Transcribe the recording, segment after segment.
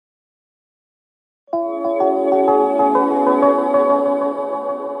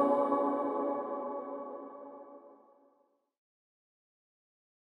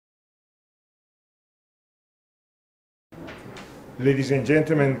Ladies and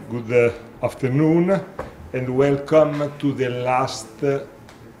gentlemen, good afternoon and welcome to the last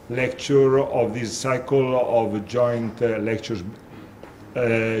lecture of this cycle of joint lectures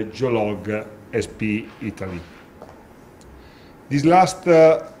GEOLOG SPE Italy. This last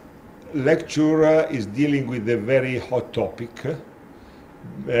lecture is dealing with a very hot topic.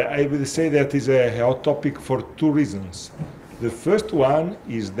 I would say that is a hot topic for two reasons. The first one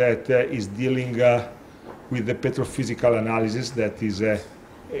is that is dealing with the petrophysical analysis that is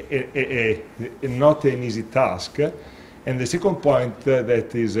not an easy task, and the second point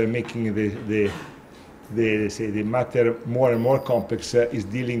that is making the matter more and more complex is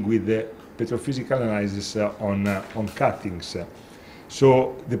dealing with the petrophysical analysis on cuttings.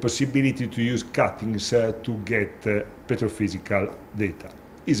 So the possibility to use cuttings to get petrophysical data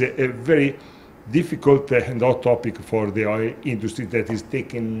is a very difficult and hot topic for the oil industry that is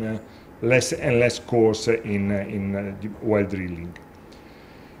taking less and less course in while drilling.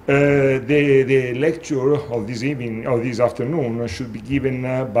 The lecture of this evening, or this afternoon, should be given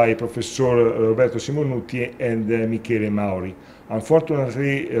by Professor Roberto Simonutti and Michele Mauri.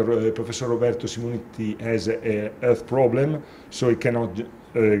 Unfortunately, Professor Roberto Simonutti has a health problem, so he cannot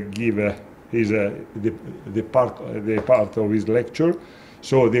give the part of his lecture.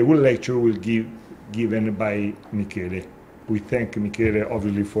 So the whole lecture will be given by Michele. We thank Michele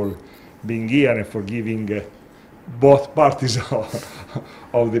obviously for being here and for giving both parties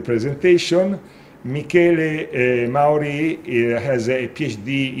of the presentation. Michele Mauri has a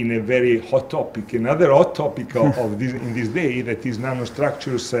PhD in a very hot topic, another hot topic in this day, that is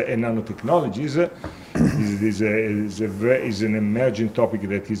nanostructures and nanotechnologies. This is an emerging topic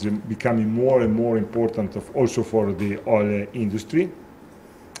that is becoming more and more important also for the oil industry.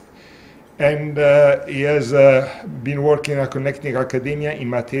 And he has been working on connecting academia in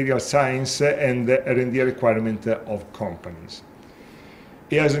material science and R&D requirement of companies.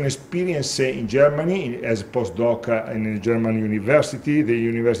 He has an experience in Germany as a postdoc in a German university. The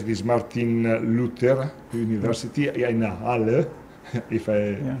university is Martin Luther University in Halle, if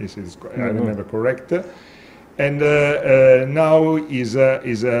I remember correct. And now is at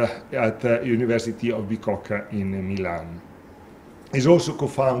the University of Bicocca in Milan. He's also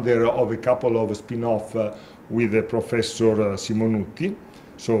co-founder of a couple of spin-off with Professor Simonutti.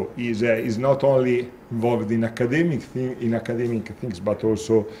 So he's not only involved in academic things, but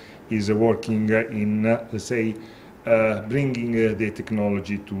also is working in, let's say, bringing the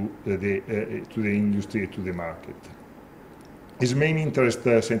technology to the industry, to the market. His main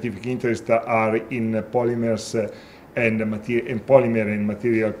scientific interests are in polymers and polymer and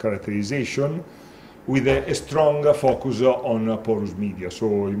material characterization, with a strong focus on porous media.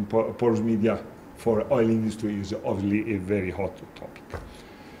 So in porous media for oil industry is obviously a very hot topic.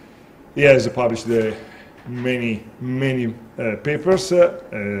 He has published many papers,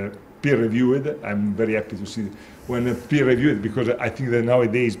 peer-reviewed. I'm very happy to see when peer-reviewed, because I think that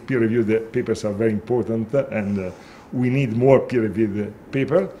nowadays peer-reviewed papers are very important and we need more peer-reviewed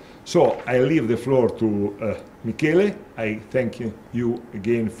papers. So I leave the floor to Michele. I thank you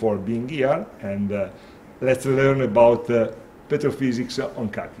again for being here, and let's learn about petrophysics on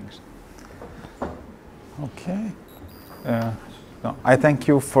cuttings. Okay. I thank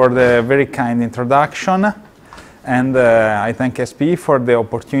you for the very kind introduction, and I thank SPE for the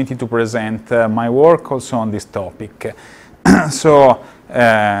opportunity to present my work also on this topic. So,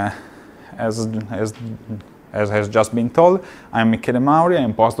 as has just been told, I'm Michele Mauri.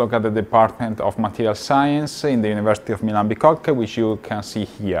 I'm postdoc at the Department of Material Science in the University of Milan Bicocca, which you can see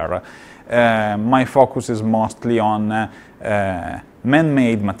here. My focus is mostly on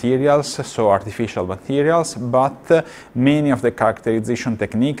man-made materials, so artificial materials, but many of the characterization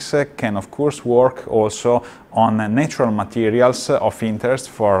techniques can of course work also on natural materials of interest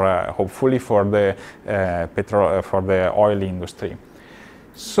for hopefully for the oil industry.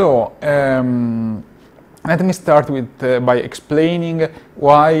 So let me start with by explaining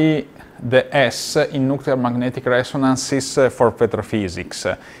why the S in nuclear magnetic resonance is for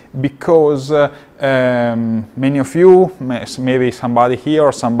petrophysics. Because many of you, maybe somebody here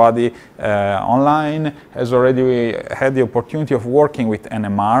or somebody online, has already had the opportunity of working with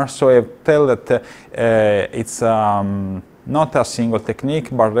NMR. So I tell that it's not a single technique,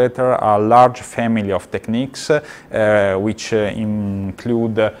 but rather a large family of techniques which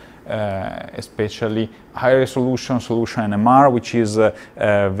include especially high resolution solution NMR, which is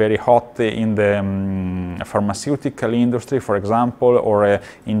very hot in the pharmaceutical industry, for example, or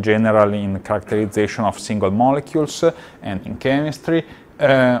in general in characterization of single molecules and in chemistry.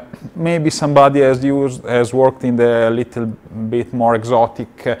 Maybe somebody has worked in the little bit more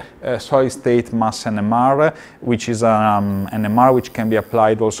exotic solid state mass NMR, which is an NMR which can be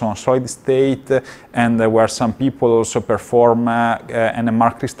applied also on solid state, and where some people also perform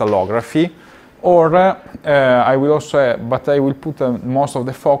NMR crystallography. Or I will also, but I will put most of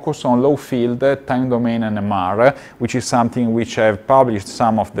the focus on low field time domain NMR, which is something which I've published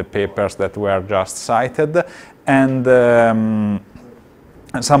some of the papers that were just cited, and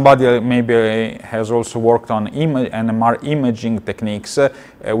somebody maybe has also worked on NMR imaging techniques,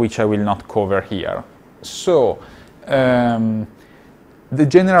 which I will not cover here. So, the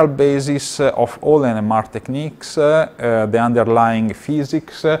general basis of all NMR techniques, the underlying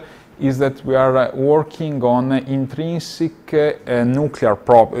physics, is that we are working on intrinsic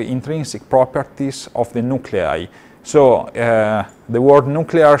intrinsic properties of the nuclei. So the word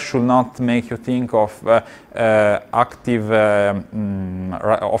nuclear should not make you think of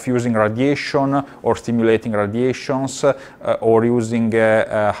of using radiation or stimulating radiations or using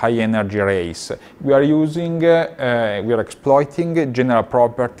high energy rays. We are using, we are exploiting general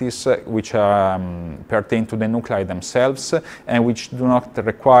properties which pertain to the nuclei themselves and which do not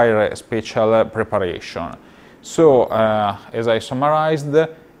require special preparation. So as I summarized,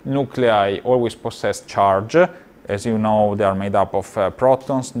 nuclei always possess charge. As you know, they are made up of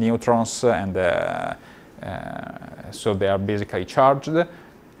protons, neutrons, and so they are basically charged.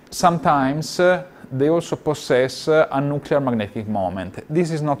 Sometimes they also possess a nuclear magnetic moment.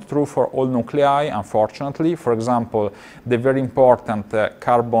 This is not true for all nuclei, unfortunately. For example, the very important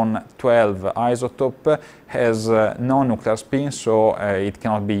carbon-12 isotope has no nuclear spin, so it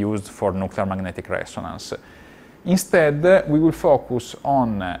cannot be used for nuclear magnetic resonance. Instead, we will focus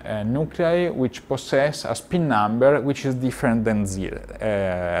on nuclei which possess a spin number which is different than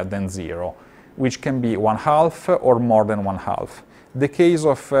zero, which can be 1/2 or more than 1/2. The case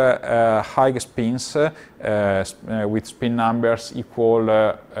of high spins with spin numbers equal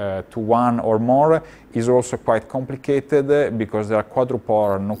to 1 or more is also quite complicated because they are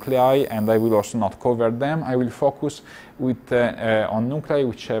quadrupolar nuclei, and I will also not cover them. I will focus on nuclei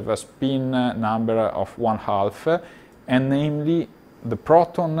which have a spin number of 1/2, and namely the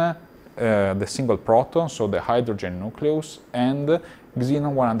proton, the single proton, so the hydrogen nucleus, and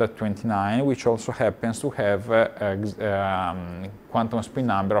Xenon 129, which also happens to have a quantum spin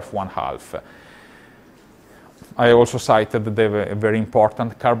number of 1/2. I also cited the very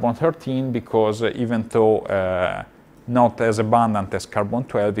important carbon-13 because even though not as abundant as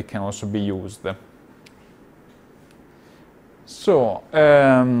carbon-12, it can also be used. So,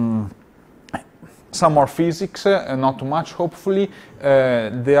 some more physics, not too much, hopefully.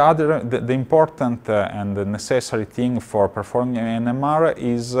 The important and the necessary thing for performing an NMR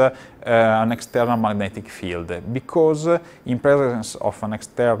is an external magnetic field, because in presence of an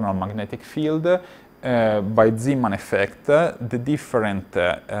external magnetic field, by Zeeman effect, the different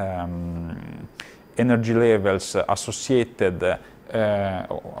energy levels associated,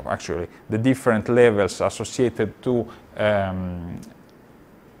 actually, the different levels associated to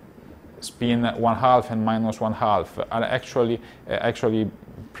spin 1/2 and -1/2 are actually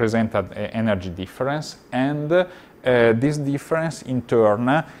present an energy difference, and this difference in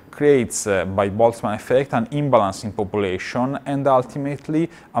turn creates, by Boltzmann effect, an imbalance in population and ultimately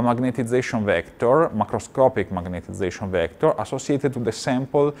a magnetization vector, macroscopic magnetization vector, associated to the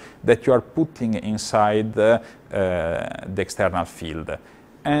sample that you are putting inside the external field.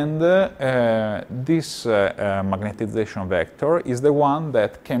 And this magnetization vector is the one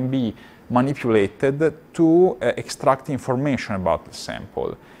that can be manipulated to extract information about the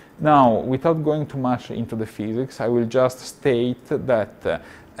sample. Now, without going too much into the physics, I will just state that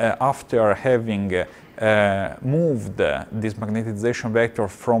after having moved this magnetization vector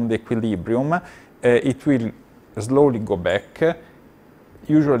from the equilibrium, it will slowly go back,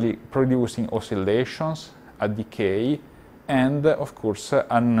 usually producing oscillations, a decay, and of course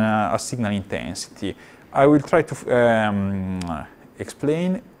a signal intensity. I will try to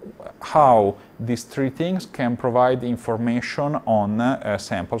explain how these three things can provide information on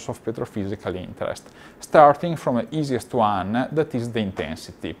samples of petrophysical interest, starting from the easiest one, that is the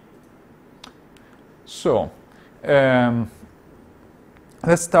intensity. So,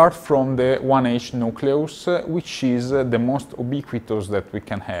 let's start from the 1H nucleus, which is the most ubiquitous that we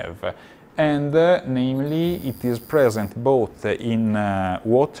can have. And namely, it is present both in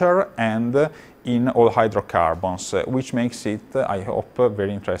water and in all hydrocarbons, which makes it, I hope,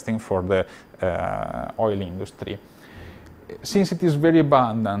 very interesting for the oil industry. Since it is very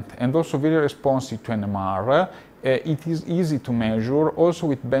abundant and also very responsive to NMR, it is easy to measure also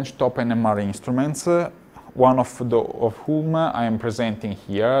with benchtop NMR instruments, one of whom I am presenting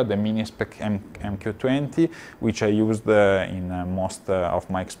here, the Minispec MQ20, which I used in most of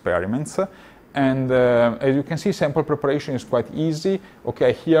my experiments. And as you can see, sample preparation is quite easy.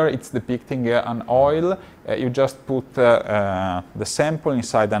 Okay, here it's depicting an oil. You just put the sample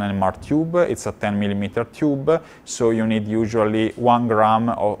inside an NMR tube. It's a 10 millimeter tube, so you need usually 1 gram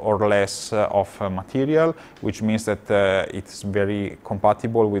or less of material, which means that it's very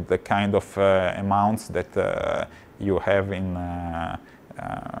compatible with the kind of amounts that you have in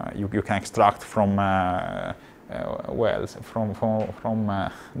you can extract from wells, from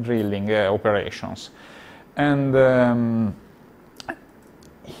drilling operations. And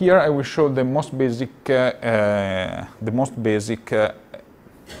here I will show the most basic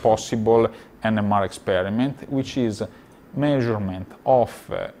possible NMR experiment, which is measurement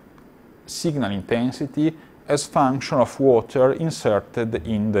of signal intensity as function of water inserted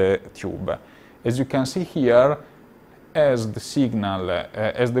in the tube. As you can see here, as the signal,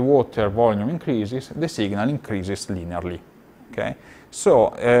 as the water volume increases, the signal increases linearly. Okay,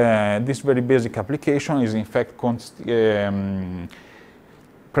 so this very basic application is in fact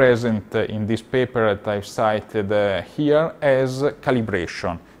present in this paper that I've cited here as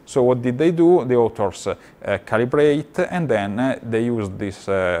calibration. So what did they do? The authors calibrate, and then they use this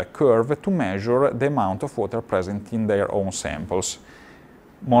curve to measure the amount of water present in their own samples.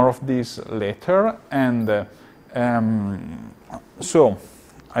 More of this later. And so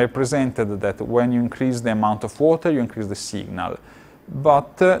I presented that when you increase the amount of water, you increase the signal.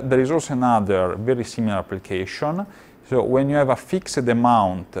 But there is also another very similar application. So when you have a fixed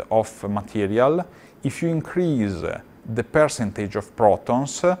amount of material, if you increase the percentage of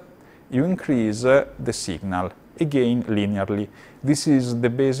protons, you increase the signal, again linearly. This is the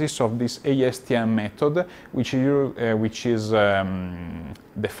basis of this ASTM method, which is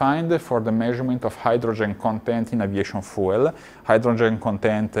defined for the measurement of hydrogen content in aviation fuel. Hydrogen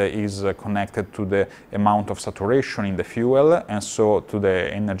content is connected to the amount of saturation in the fuel, and so to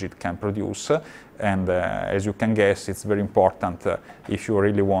the energy it can produce. And as you can guess, it's very important if you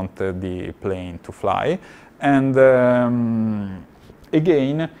really want the plane to fly. And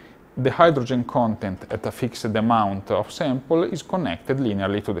again, the hydrogen content at a fixed amount of sample is connected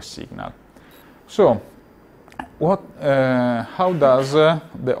linearly to the signal. So, how does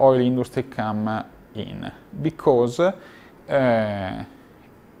the oil industry come in? Because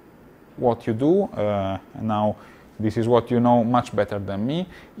what you do, now this is what you know much better than me,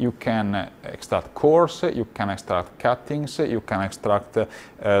 you can extract cores, you can extract cuttings, you can extract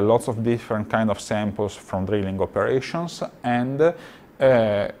lots of different kind of samples from drilling operations, and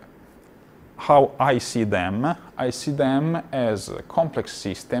how I see them as complex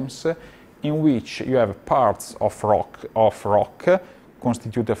systems in which you have parts of rock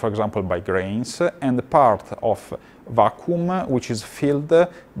constituted, for example, by grains, and part of vacuum which is filled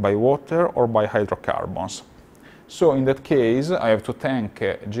by water or by hydrocarbons. So in that case, I have to thank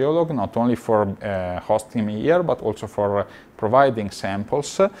GEOLOG not only for hosting me here, but also for providing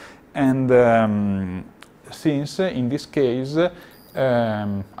samples. And since in this case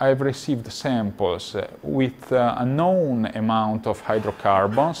I've received samples with a known amount of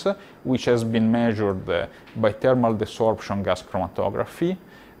hydrocarbons, which has been measured by thermal desorption gas chromatography,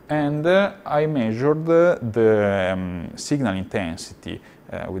 and I measured the signal intensity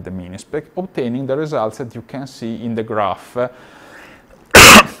with the Minispec, obtaining the results that you can see in the graph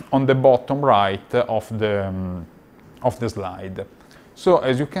on the bottom right of the slide. So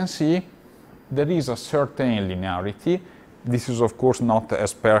as you can see, there is a certain linearity. This is of course not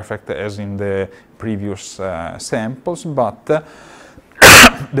as perfect as in the previous samples, but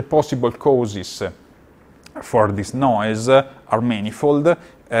the possible causes for this noise are manifold.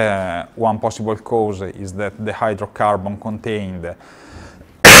 One possible cause is that the hydrocarbon contained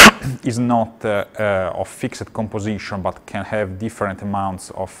is not of fixed composition, but can have different amounts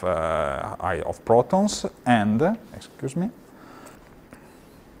of protons, and excuse me,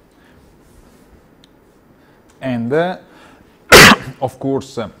 and of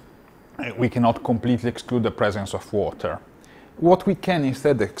course we cannot completely exclude the presence of water. What we can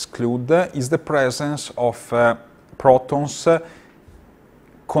instead exclude is the presence of protons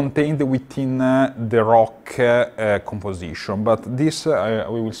contained within the rock composition, but this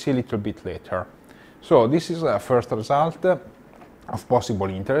we will see a little bit later. So this is a first result of possible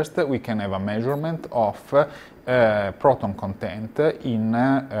interest. We can have a measurement of proton content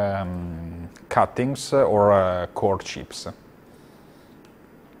in cuttings or core chips.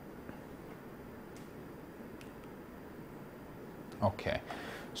 Okay,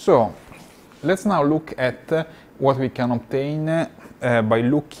 so let's now look at what we can obtain by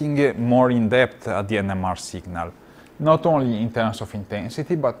looking more in depth at the NMR signal, not only in terms of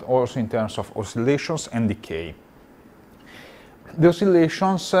intensity, but also in terms of oscillations and decay. The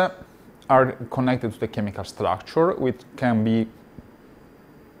oscillations are connected to the chemical structure, which can be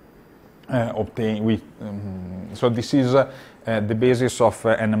obtained with, so this is the basis of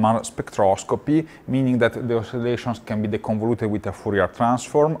NMR spectroscopy, meaning that the oscillations can be deconvoluted with a Fourier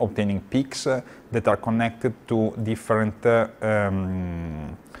transform, obtaining peaks that are connected to different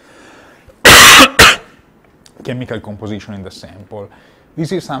chemical composition in the sample.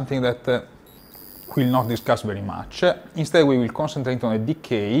 This is something that we will not discuss very much. Instead, we will concentrate on a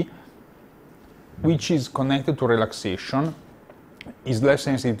decay, which is connected to relaxation, is less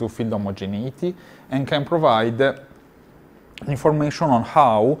sensitive to field homogeneity, and can provide information on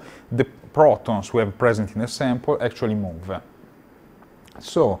how the protons we have present in the sample actually move.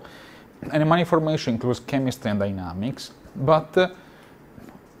 So, NMR information includes chemistry and dynamics, but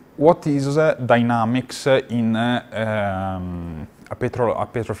what is dynamics in a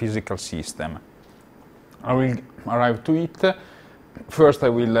petrophysical system? I will arrive to it. First, I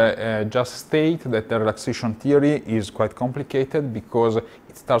will just state that the relaxation theory is quite complicated because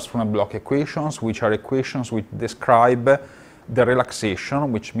it starts from block equations, which are equations which describe the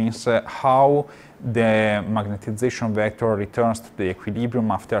relaxation, which means how the magnetization vector returns to the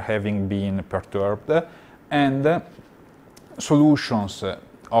equilibrium after having been perturbed, and solutions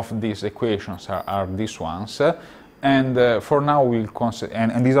of these equations are these ones. And for now, we'll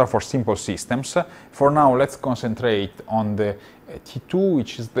and these are for simple systems. For now, let's concentrate on the T2,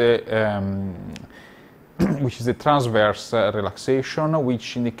 which is the transverse relaxation,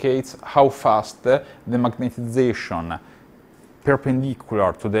 which indicates how fast the magnetization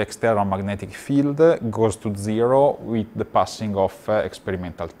perpendicular to the external magnetic field goes to zero with the passing of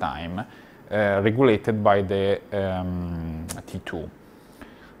experimental time, regulated by the T2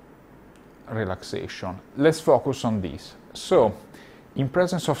 relaxation. Let's focus on this. So, in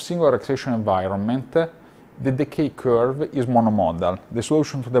presence of single relaxation environment, the decay curve is monomodal. The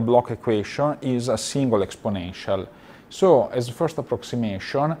solution to the block equation is a single exponential. So, as a first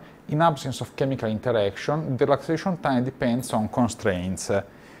approximation, in absence of chemical interaction, the relaxation time depends on constraints.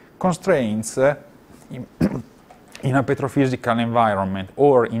 Constraints in a petrophysical environment,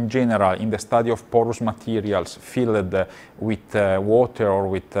 or in general in the study of porous materials filled with water or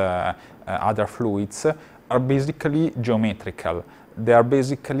with other fluids, are basically geometrical. They are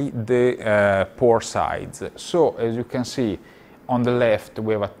basically the pore sides. So, as you can see, on the left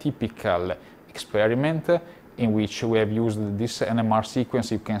we have a typical experiment in which we have used this NMR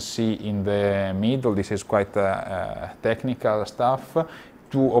sequence you can see in the middle. This is quite technical stuff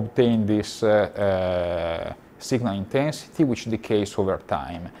to obtain this signal intensity, which decays over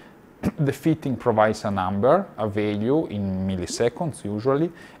time. The fitting provides a number, a value in milliseconds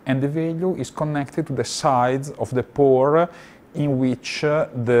usually, and the value is connected to the sides of the pore in which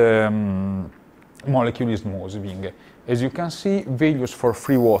the molecule is moving. As you can see, values for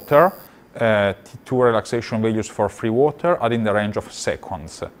free water, T2 relaxation values for free water are in the range of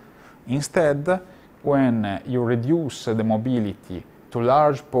seconds. Instead, when you reduce the mobility to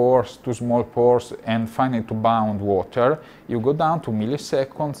large pores, to small pores, and finally to bound water, you go down to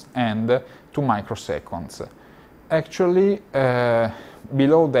milliseconds and to microseconds. Actually,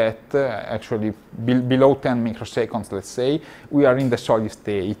 below that, below 10 microseconds, let's say, we are in the solid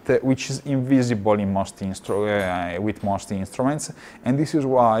state, which is invisible in with most instruments, and this is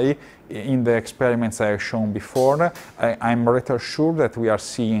why in the experiments I have shown before, I'm rather sure that we are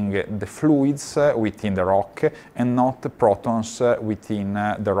seeing the fluids within the rock and not the protons within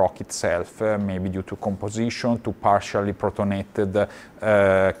the rock itself, maybe due to composition, to partially protonated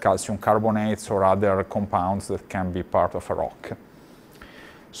calcium carbonates or other compounds that can be part of a rock.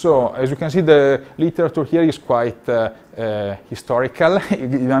 So, as you can see, the literature here is quite historical.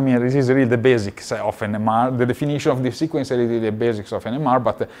 I mean, this is really the basics of NMR. The definition of the sequence is really the basics of NMR,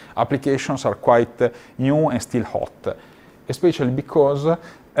 but applications are quite new and still hot, especially because,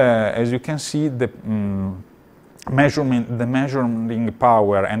 as you can see, the measuring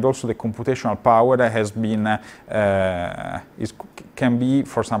power and also the computational power has been can be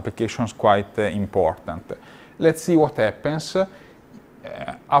for some applications quite important. Let's see what happens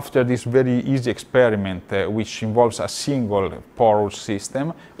after this very easy experiment, which involves a single porous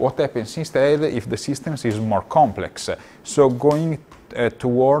system. What happens instead if the system is more complex? So going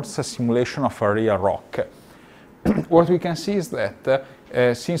towards a simulation of a real rock. What we can see is that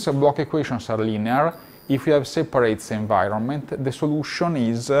since block equations are linear, if we have separate environment, the solution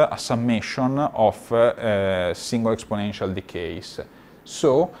is a summation of single exponential decays.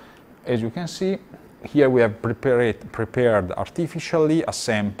 So, as you can see, here we have prepared artificially a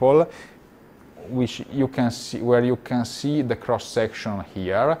sample which you can see, where you can see the cross section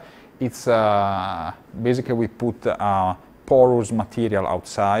here. It's basically we put a porous material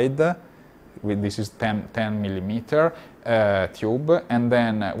outside. This is 10 millimeter tube, and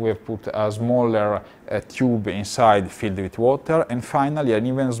then we have put a smaller tube inside filled with water, and finally an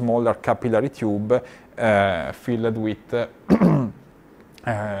even smaller capillary tube filled with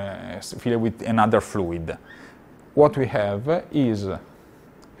another fluid. What we have is an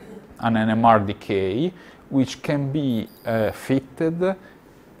NMR decay which can be fitted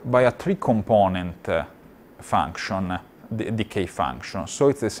by a three-component function, decay function. So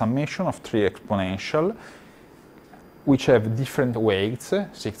it's the summation of three exponential which have different weights,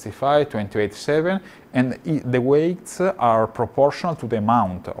 65, 28, 7, and the weights are proportional to the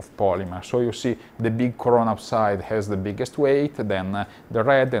amount of polymer. So you see the big corona side has the biggest weight, then the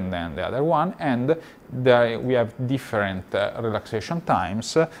red, and then the other one, and we have different relaxation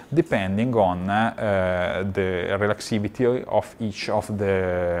times depending on the relaxivity of each of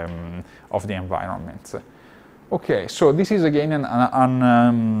the environments. Okay, so this is again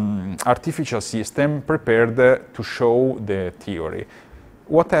an artificial system prepared to show the theory.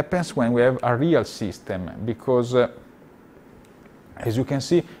 What happens when we have a real system? Because as you can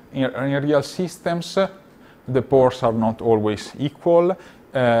see, in real systems, the pores are not always equal.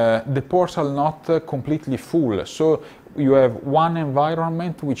 The pores are not completely full. So you have one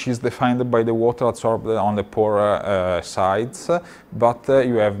environment which is defined by the water absorbed on the pore sides, but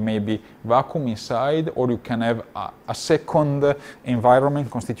you have maybe vacuum inside, or you can have a second environment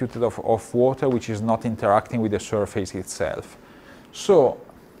constituted of water which is not interacting with the surface itself. So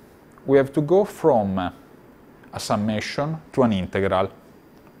we have to go from a summation to an integral.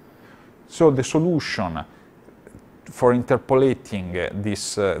 So the solution for interpolating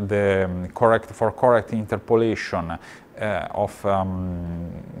this, for correct interpolation of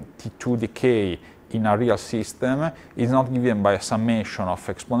T2 decay in a real system is not given by a summation of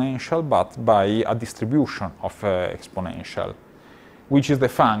exponential, but by a distribution of exponential, which is the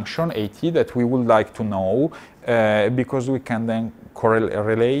function AT that we would like to know, because we can then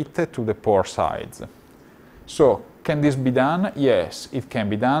relate to the pore sides. So, can this be done? Yes, it can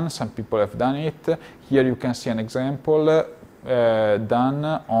be done. Some people have done it. Here you can see an example done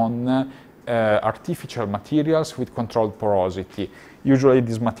on artificial materials with controlled porosity. Usually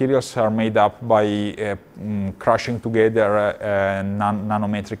these materials are made up by crushing together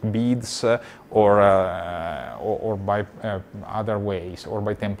nanometric beads or by other ways, or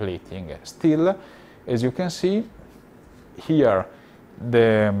by templating. Still, as you can see, here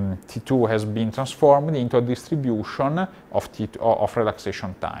the T2 has been transformed into a distribution of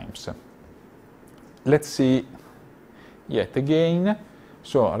relaxation times. Let's see yet again.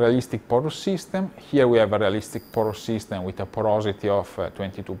 So, realistic porous system. Here we have a realistic porous system with a porosity of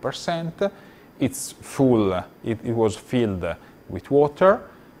 22%. It's full, it was filled with water.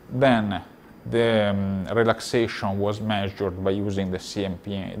 Then the relaxation was measured by using the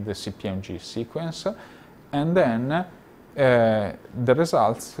CPMG sequence. And then the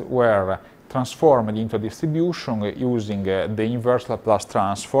results were transformed into a distribution using the inverse Laplace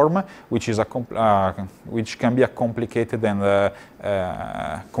transform, which is which can be a complicated and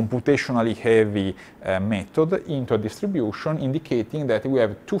computationally heavy method, into a distribution, indicating that we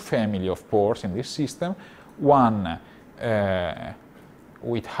have two families of pores in this system, one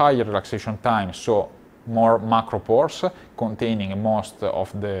with higher relaxation time, so more macropores containing most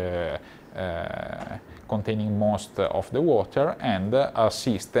of the water, and a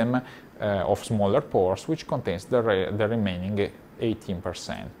system of smaller pores which contains the remaining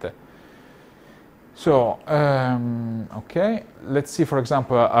 18%. So, okay, let's see, for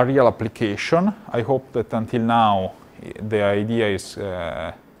example, a real application. I hope that until now the idea is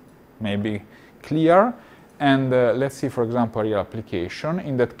maybe clear. And let's see, for example, a real application.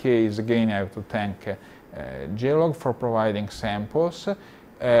 In that case, again, I have to thank GEOLOG for providing samples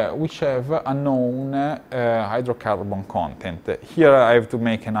which have a known hydrocarbon content. Here I have to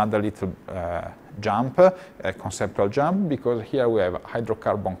make another little jump, a conceptual jump, because here we have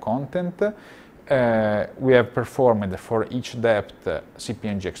hydrocarbon content. We have performed for each depth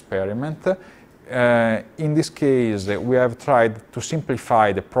CPMG experiment. In this case, we have tried to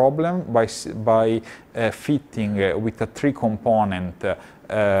simplify the problem by fitting with a three-component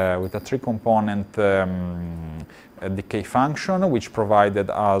decay function, which provided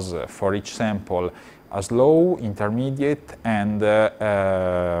us for each sample a slow, intermediate, and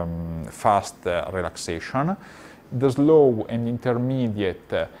fast relaxation. The slow and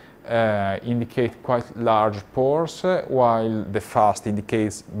intermediate indicate quite large pores, while the fast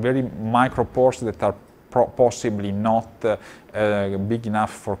indicates very micro pores that are possibly not big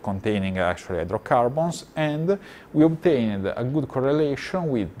enough for containing actually hydrocarbons, and we obtained a good correlation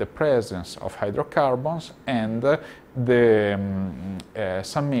with the presence of hydrocarbons and the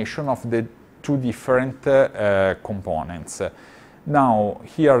summation of the two different components. Now,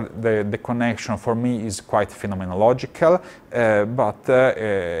 here the connection for me is quite phenomenological, but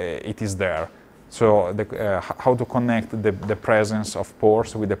it is there. So how to connect the presence of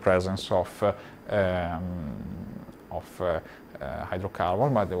pores with the presence of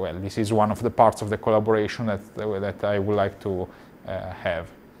hydrocarbon, but well, this is one of the parts of the collaboration that I would like to have.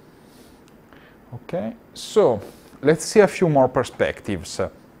 Okay, so let's see a few more perspectives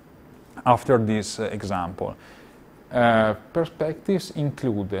after this example. Perspectives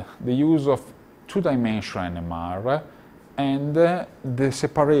include the use of two-dimensional NMR and the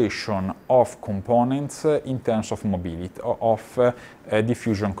separation of components in terms of mobility, of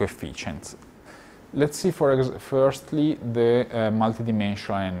diffusion coefficients. Let's see firstly the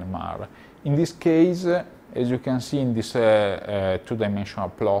multidimensional NMR. In this case, as you can see in this two-dimensional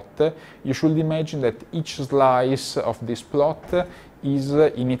plot, you should imagine that each slice of this plot is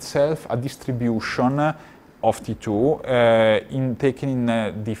in itself a distribution of T2 taken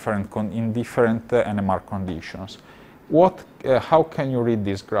in different NMR conditions. How can you read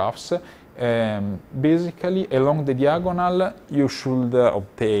these graphs? Basically, along the diagonal, you should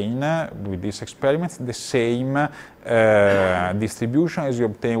obtain, with these experiments, the same distribution as you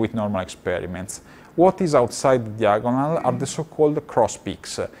obtain with normal experiments. What is outside the diagonal are the so-called cross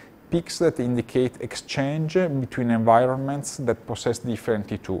peaks, peaks that indicate exchange between environments that possess different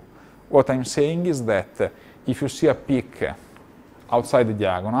T2. What I'm saying is that if you see a peak outside the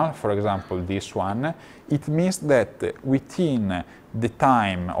diagonal, for example this one, it means that within the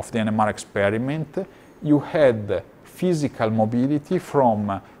time of the NMR experiment you had physical mobility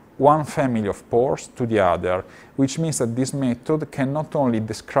from one family of pores to the other, which means that this method can not only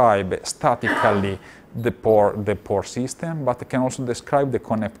describe statically the pore system, but can also describe the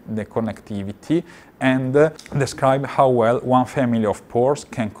connectivity and describe how well one family of pores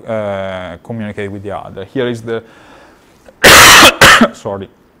can communicate with the other. Here is the sorry,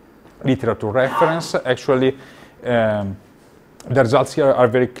 literature reference. Actually, the results here are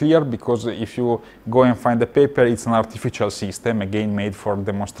very clear because if you go and find the paper, it's an artificial system, again made for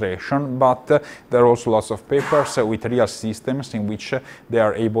demonstration, but there are also lots of papers with real systems in which they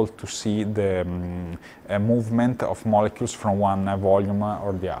are able to see the movement of molecules from one volume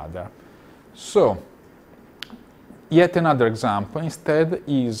or the other. So, yet another example instead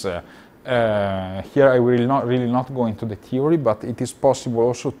is here I will not go into the theory, but it is possible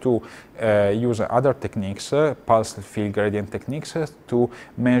also to use other techniques, pulse field gradient techniques, to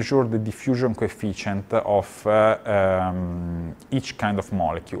measure the diffusion coefficient of each kind of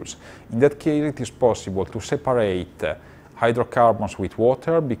molecules. In that case, it is possible to separate hydrocarbons with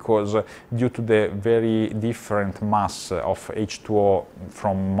water, because due to the very different mass of H2O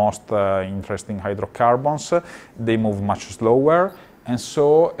from most interesting hydrocarbons, they move much slower. And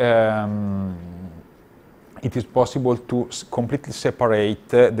so it is possible to completely separate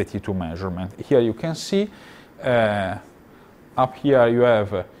the T2 measurement. Here you can see, up here you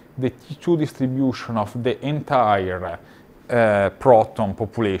have the T2 distribution of the entire proton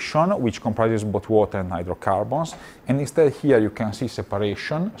population, which comprises both water and hydrocarbons. And instead here you can see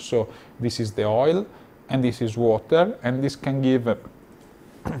separation. So this is the oil and this is water, and this can give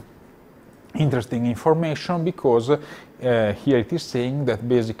interesting information because here it is saying that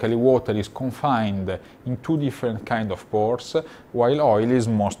basically water is confined in two different kind of pores, while oil is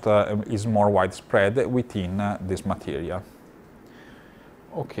more widespread within this material.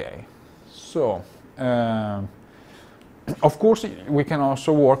 Okay, so of course we can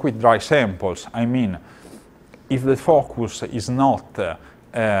also work with dry samples. I mean, if the focus is not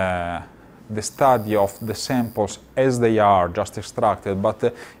the study of the samples as they are, just extracted,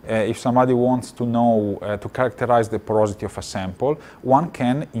 but if somebody wants to know, to characterize the porosity of a sample, one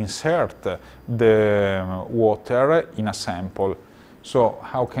can insert the water in a sample. So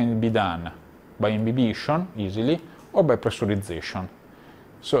how can it be done? By imbibition, easily, or by pressurization.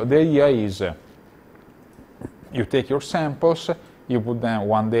 So the idea is you take your samples, you put them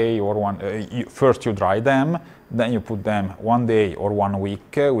one day or first you dry them, then you put them 1 day or 1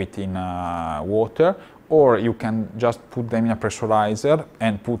 week within water, or you can just put them in a pressurizer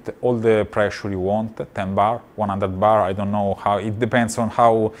and put all the pressure you want, 10 bar, 100 bar, I don't know how, it depends on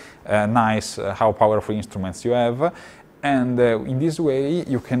how how powerful instruments you have, And in this way,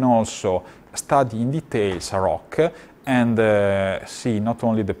 you can also study in details a rock and see not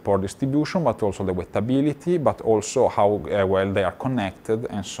only the pore distribution, but also the wettability, but also how well they are connected,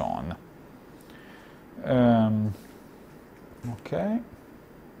 and so on. Okay.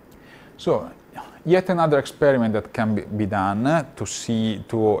 So, yet another experiment that can be done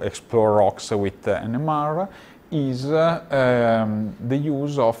to explore rocks with NMR is the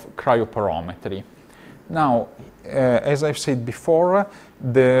use of cryoporometry. Now, as I've said before,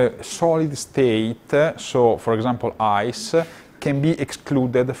 the solid state, so for example ice, can be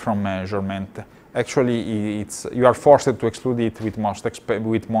excluded from measurement. Actually, you are forced to exclude it with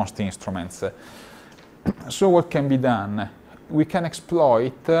most instruments. So what can be done? We can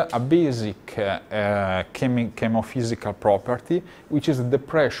exploit a basic chemophysical property, which is the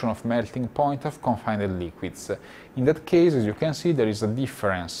depression of melting point of confined liquids. In that case, as you can see, there is a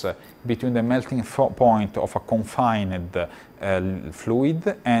difference between the melting point of a confined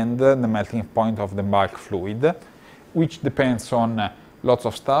fluid and the melting point of the bulk fluid, which depends on lots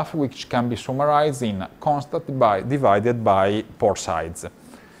of stuff, which can be summarized in constant divided by pore size.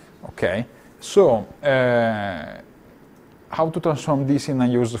 Okay, so how to transform this in a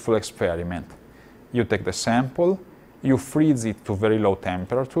useful experiment? You take the sample, you freeze it to very low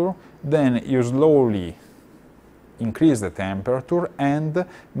temperature, then you slowly increase the temperature and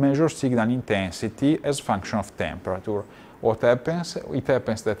measure signal intensity as function of temperature. What happens? It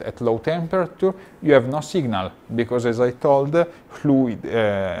happens that at low temperature you have no signal, because as I told,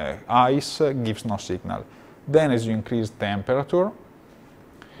 ice gives no signal. Then as you increase temperature,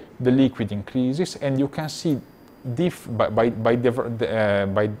 the liquid increases, and you can see by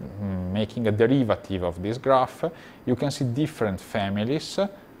making a derivative of this graph, you can see different families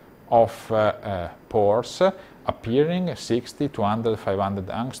of pores appearing, 60, 200, 500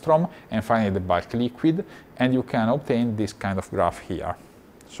 angstrom, and finally the bulk liquid, and you can obtain this kind of graph here.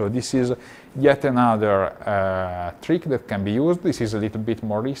 So this is yet another trick that can be used. This is a little bit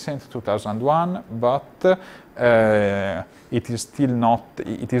more recent, 2001, but it is still not,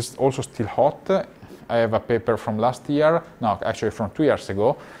 it is also still hot. I have a paper from last year, no, actually from 2 years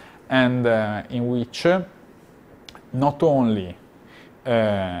ago, and in which not only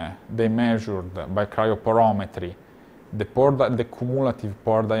they measured by cryoporometry the cumulative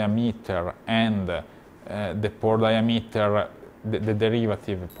pore diameter and the pore diameter, the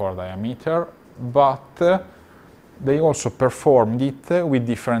derivative pore diameter, but they also performed it with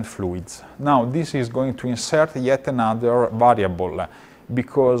different fluids. Now this is going to insert yet another variable,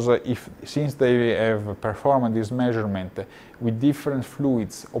 because since they have performed this measurement with different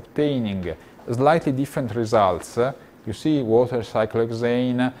fluids obtaining slightly different results, you see water,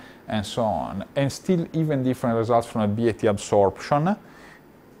 cyclohexane, and so on, and still even different results from a BAT absorption,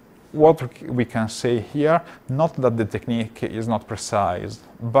 what we can say here, not that the technique is not precise,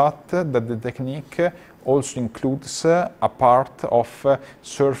 but that the technique also includes a part of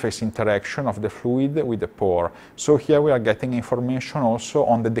surface interaction of the fluid with the pore. So here we are getting information also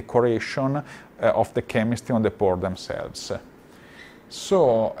on the decoration of the chemistry on the pore themselves.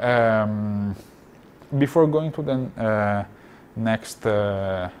 So before going to the next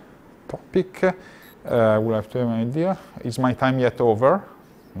topic, I will have to have an idea. Is my time yet over?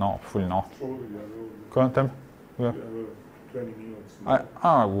 No, full no. Current time? 20 minutes.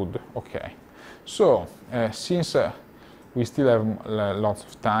 Good, okay. So, since we still have lots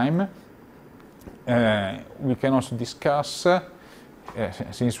of time, we can also discuss,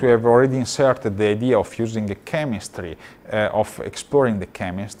 since we have already inserted the idea of using the chemistry, of exploring the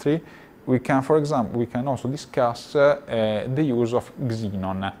chemistry, we can, for example, we can also discuss the use of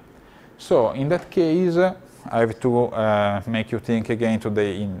xenon. So, in that case, I have to make you think again to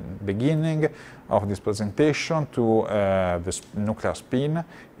the beginning of this presentation to the nuclear spin.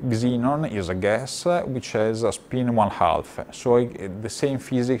 Xenon is a gas which has a spin 1/2. So the same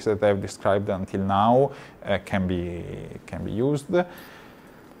physics that I have described until now can be used.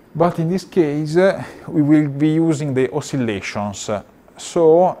 But in this case, we will be using the oscillations,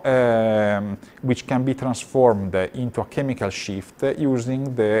 so which can be transformed into a chemical shift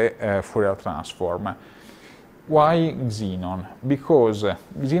using the Fourier transform. Why xenon? Because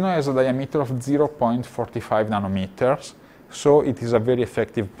xenon has a diameter of 0.45 nanometers, so it is a very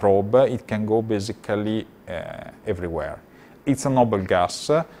effective probe. It can go basically everywhere. It's a noble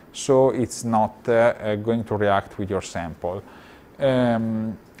gas, so it's not going to react with your sample.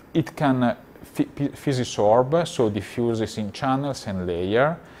 It can physisorb, so diffuses in channels and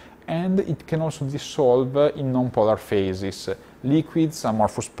layer, and it can also dissolve in non-polar phases, liquids,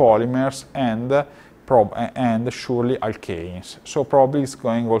 amorphous polymers, and and surely alkanes. So probably it's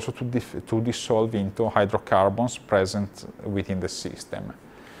going also to dissolve into hydrocarbons present within the system.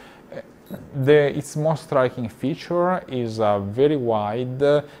 Its most striking feature is a very wide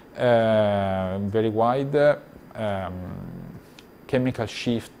chemical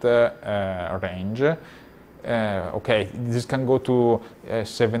shift range. Okay, this can go to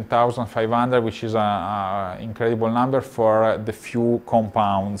 7,500, which is an incredible number for the few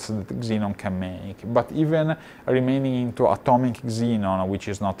compounds that xenon can make. But even remaining into atomic xenon, which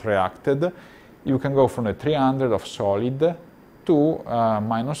is not reacted, you can go from the 300 of solid to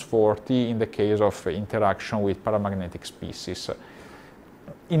 -40 in the case of interaction with paramagnetic species.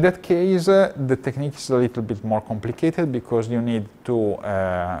 In that case, the technique is a little bit more complicated because you need to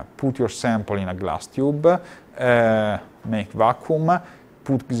put your sample in a glass tube, make vacuum,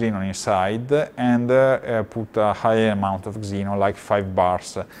 put xenon inside, and put a high amount of xenon, like 5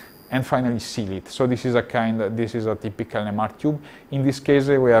 bars, and finally seal it. So this is a typical NMR tube. In this case,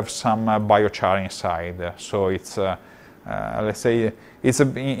 we have some biochar inside. So it's let's say it's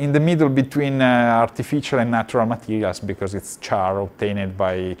in the middle between artificial and natural materials because it's char obtained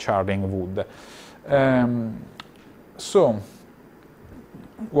by charring wood. So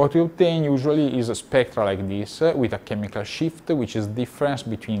what you obtain usually is a spectra like this with a chemical shift, which is difference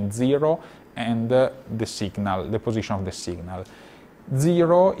between 0 and the signal, the position of the signal.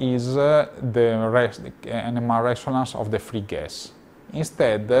 0 is the NMR resonance of the free gas.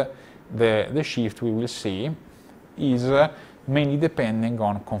 Instead, the shift we will see is mainly depending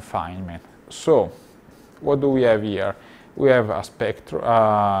on confinement. So, what do we have here? We have a spectrum,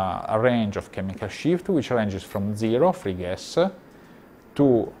 a range of chemical shift, which ranges from 0, free gas,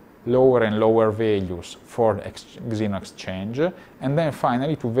 to lower and lower values for xenon exchange, and then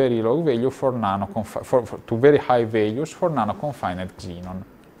finally to very low value for to very high values for nano-confined xenon.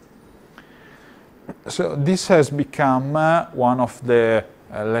 So this has become one of the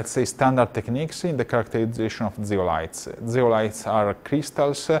let's say standard techniques in the characterization of zeolites. Zeolites are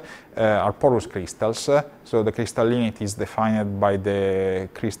crystals, are porous crystals, so the crystallinity is defined by the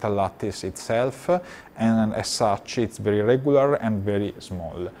crystal lattice itself, and as such it's very regular and very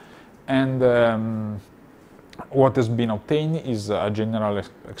small. And what has been obtained is a general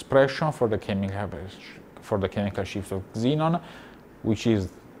expression for the chemical shift of xenon, which is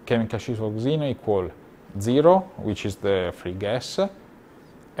chemical shift of xenon equal 0, which is the free gas,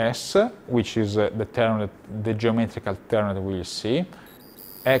 S, which is the geometrical term that we will see,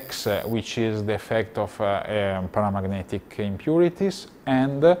 X, which is the effect of paramagnetic impurities,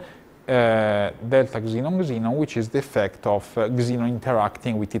 and delta xenon, which is the effect of xenon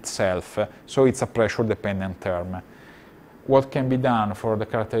interacting with itself, so it's a pressure-dependent term. What can be done for the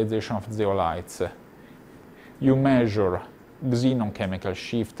characterization of zeolites? You measure xenon chemical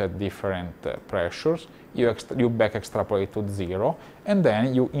shift at different pressures, you back extrapolate to 0, and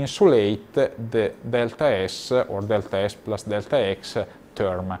then you insulate the delta S or delta S plus delta X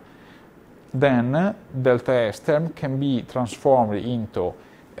term. Then delta S term can be transformed into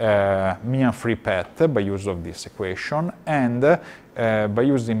mean free path by use of this equation, and by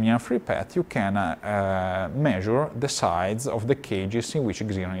using mean free path you can measure the size of the cages in which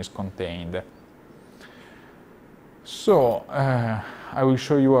xenon is contained. So I will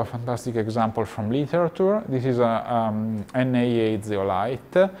show you a fantastic example from literature. This is a Na8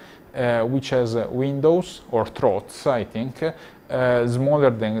 zeolite which has windows or throats, I think,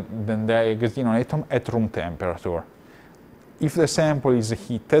 smaller than the xenon atom at room temperature. If the sample is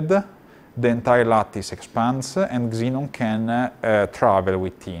heated, the entire lattice expands and xenon can travel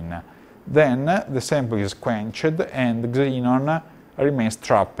within. Then the sample is quenched and xenon remains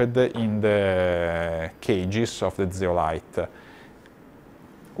trapped in the cages of the zeolite.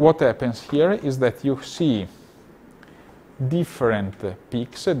 What happens here is that you see different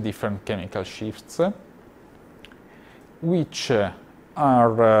peaks, different chemical shifts, which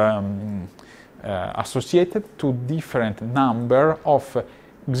are associated to different number of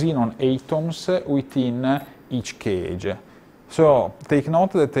xenon atoms within each cage. So take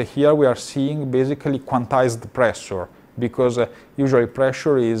note that here we are seeing basically quantized pressure, because usually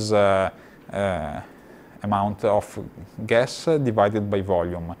pressure is amount of gas divided by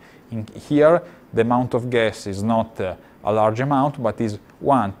volume. Here the amount of gas is not a large amount, but is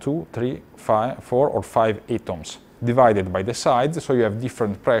 1, 2, 3, 5, 4 or 5 atoms divided by the sides, so you have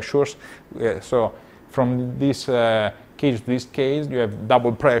different pressures. So from this cage to this case you have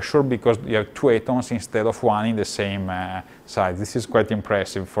double pressure because you have 2 atoms instead of 1 in the same size. This is quite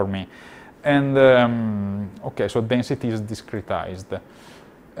impressive for me. And okay, so density is discretized.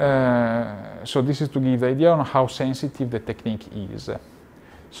 So this is to give the idea on how sensitive the technique is.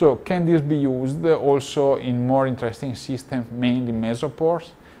 So can this be used also in more interesting systems, mainly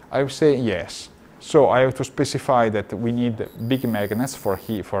mesopores? I would say yes. So I have to specify that we need big magnets for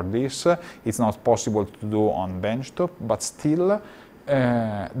this. It's not possible to do on benchtop, but still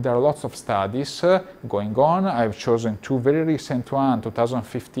there are lots of studies going on. I've chosen two very recent ones,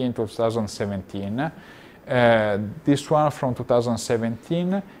 2015 to 2017. This one from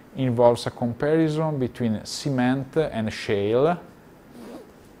 2017 involves a comparison between cement and shale.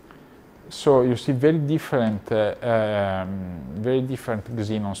 So you see very different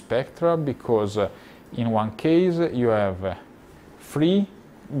xenon spectra, because in one case you have free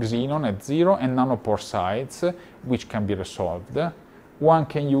xenon at zero and nanopore sites, which can be resolved. One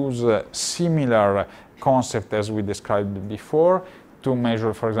can use a similar concept as we described before to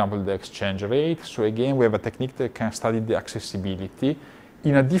measure, for example, the exchange rate. So again, we have a technique that can study the accessibility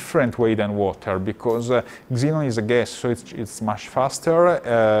in a different way than water, because xenon is a gas, so it's much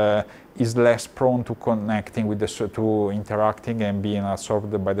faster, is less prone to connecting with to interacting and being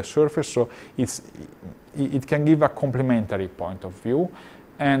absorbed by the surface. So it can give a complementary point of view,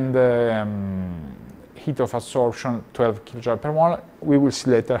 and heat of absorption 12 kJ per mole. We will see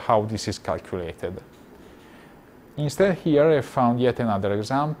later how this is calculated. Instead, here I found yet another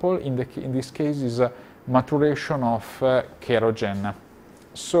example. In this case is a maturation of kerogen.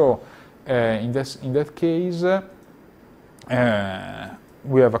 So in that case,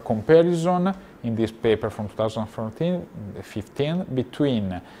 we have a comparison in this paper from 2015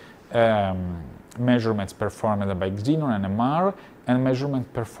 between measurements performed by xenon and NMR and measurements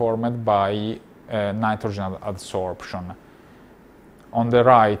performed by nitrogen adsorption. On the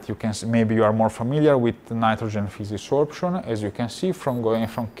right, you can see, maybe you are more familiar with nitrogen physisorption. As you can see, from going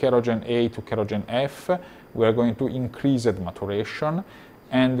from kerogen A to kerogen F, we are going to increase the maturation,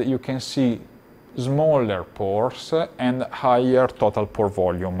 and you can see smaller pores and higher total pore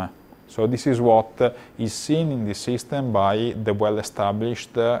volume. So this is what is seen in this system by the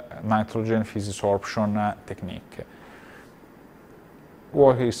well-established nitrogen physisorption technique.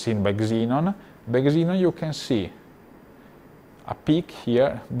 What is seen by xenon? By xenon you can see a peak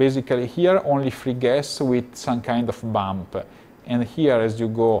here. Basically here only free gas with some kind of bump, and here as you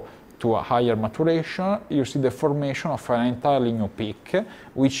go to a higher maturation, you see the formation of an entirely new peak,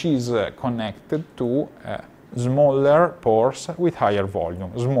 which is connected to smaller pores with higher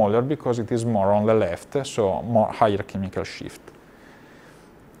volume. Smaller because it is more on the left, so more higher chemical shift.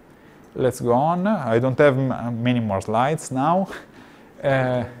 Let's go on. I don't have many more slides now.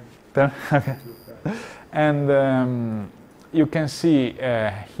 And you can see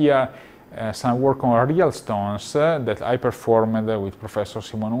here some work on real stones that I performed with Professor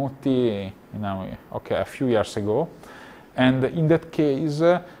Simonutti a few years ago. And in that case,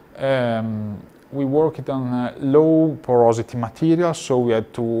 we worked on low porosity material, so we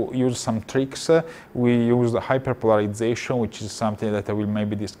had to use some tricks. We used hyperpolarization, which is something that I will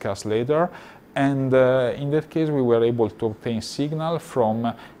maybe discuss later. And in that case, we were able to obtain signal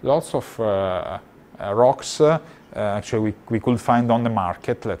from lots of rocks actually we could find on the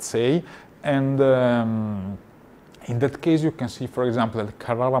market, let's say. And in that case, you can see, for example, that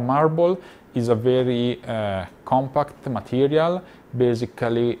Carrara marble is a very compact material,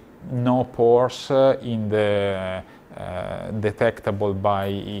 basically no pores in the detectable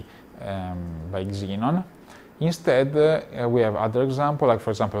by xenon. Instead, we have other examples, like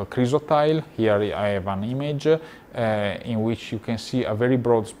for example, chrysotile. Here I have an image in which you can see a very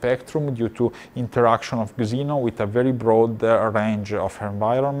broad spectrum due to interaction of xenon with a very broad range of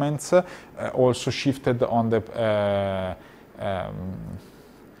environments, also shifted on the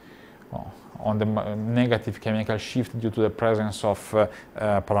negative chemical shift due to the presence of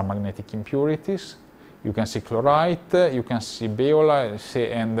paramagnetic impurities. You can see chlorite, you can see beola,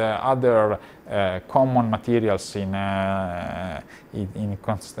 and other common materials in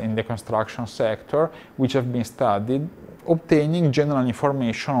the construction sector, which have been studied, obtaining general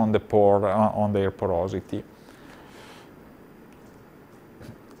information on the pore, on their porosity.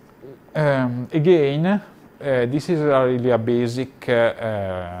 Again, this is really a basic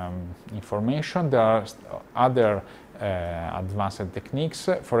information. There are other advanced techniques.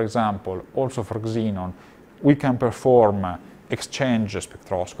 For example, also for xenon, we can perform exchange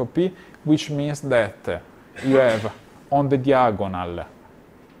spectroscopy, which means that you have on the diagonal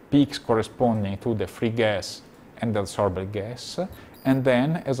peaks corresponding to the free gas and the absorbed gas, and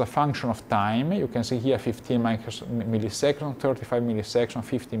then as a function of time, you can see here 15 milliseconds, 35 milliseconds,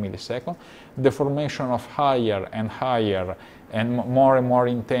 50 milliseconds, the formation of higher and higher and more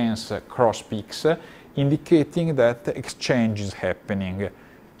intense cross peaks, indicating that exchange is happening.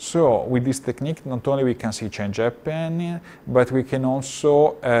 So with this technique, not only we can see change happening, but we can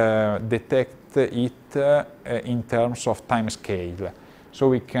also detect it in terms of time scale. So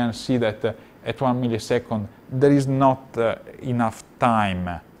we can see that at 1 millisecond there is not enough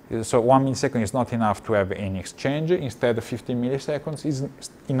time. So 1 millisecond is not enough to have any exchange. Instead, 50 milliseconds is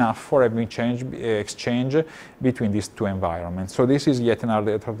enough for having exchange between these two environments. So this is yet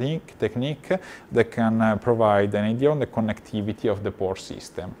another technique that can provide an idea on the connectivity of the pore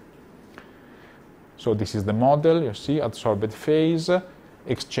system. So this is the model, you see, adsorbed phase,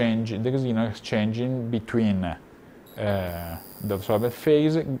 exchange, the xenon exchanging between the adsorbed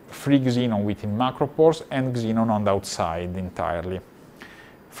phase, free xenon within macropores, and xenon on the outside entirely.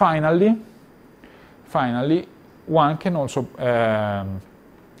 Finally, one can also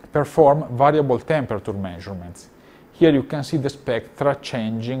perform variable temperature measurements. Here you can see the spectra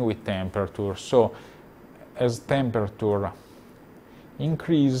changing with temperature. So as temperature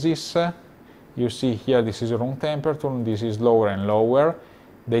increases, you see here this is room temperature, and this is lower and lower.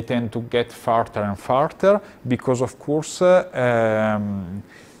 They tend to get farther and farther because, of course,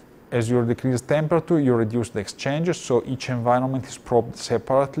 as you decrease temperature, you reduce the exchange, so each environment is probed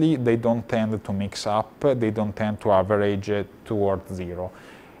separately. They don't tend to mix up, they don't tend to average towards zero.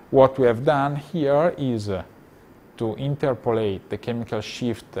 What we have done here is to interpolate the chemical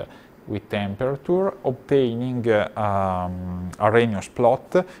shift with temperature, obtaining a Arrhenius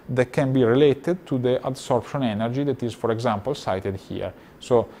plot that can be related to the adsorption energy that is, for example, cited here.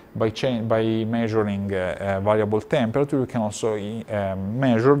 So by measuring variable temperature, you can also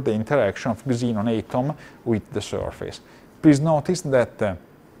measure the interaction of xenon atom with the surface. Please notice that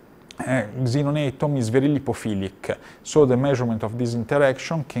xenon atom is very lipophilic, so the measurement of this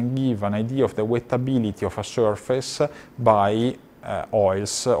interaction can give an idea of the wettability of a surface by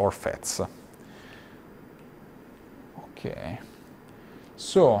oils or fats. Okay,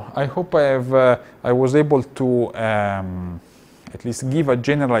 so I hope I was able to at least give a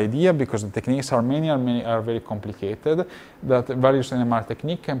general idea, because the techniques are many are very complicated, that various NMR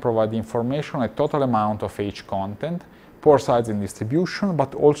technique can provide information on a total amount of H content, pore size and distribution,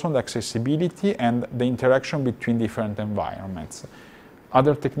 but also on the accessibility and the interaction between different environments.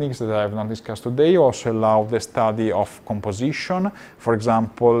 Other techniques that I have not discussed today also allow the study of composition. For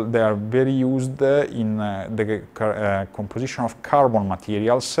example, they are very used in the composition of carbon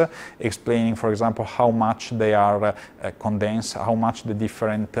materials, explaining, for example, how much they are condensed, how much the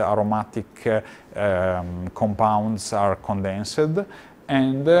different aromatic compounds are condensed.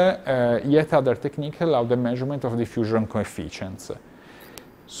 And yet other techniques allow the measurement of diffusion coefficients.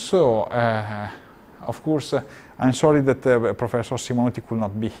 So, of course, I'm sorry that Professor Simonutti could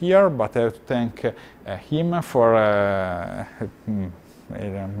not be here, but I have to thank him for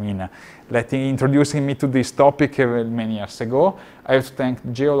introducing me to this topic many years ago. I have to thank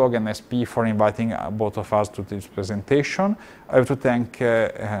GEOLOG and SPE for inviting both of us to this presentation. I have to thank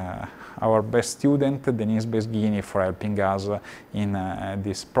our best student, Denise Beschini, for helping us in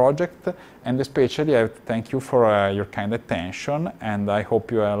this project. And especially I have to thank you for your kind attention, and I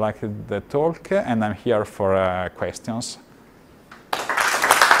hope you liked the talk, and I'm here for questions.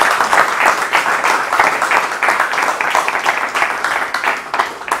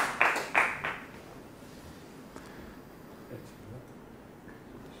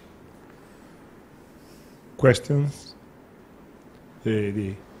 Questions?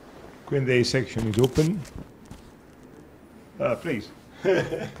 The Q&A section is open. Please.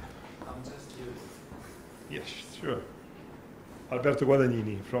 I'm just curious. Yes, sure. Alberto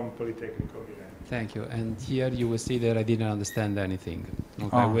Guadagnini from Politecnico Milan. Thank you. And here you will see that I didn't understand anything.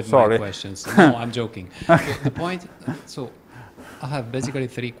 Okay, with sorry. my questions. No, I'm joking. So the point. So I have basically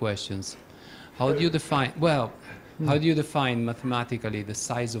 3 questions. How do you define? Well, how do you define mathematically the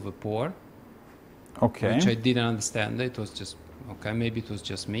size of a pore? Okay. Which I didn't understand. It was just okay. Maybe it was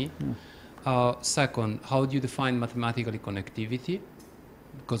just me. Second, how do you define mathematically connectivity?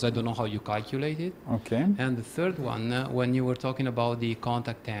 Because I don't know how you calculate it. Okay. And the third one, when you were talking about the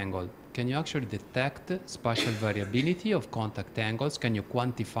contact angle, can you actually detect spatial variability of contact angles? Can you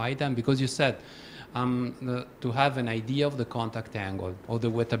quantify them? Because you said to have an idea of the contact angle or the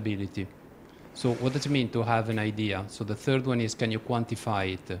wettability. So what does it mean to have an idea? So the third one is, can you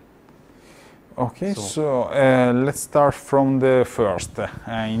quantify it? Okay, so let's start from the first.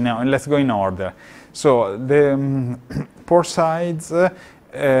 Let's go in order. So the pore size,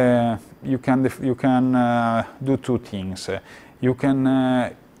 you can do 2 things. You can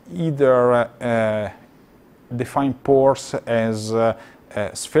either define pores as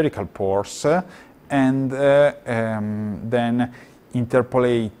spherical pores, and then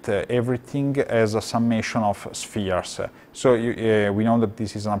interpolate everything as a summation of spheres. So we know that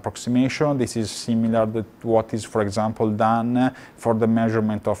this is an approximation. This is similar to what is, for example, done for the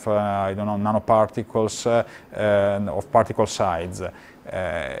measurement of, I don't know, nanoparticles, of particle size.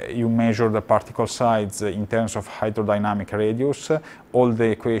 You measure the particle size in terms of hydrodynamic radius. All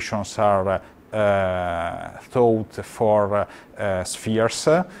the equations are thought for spheres.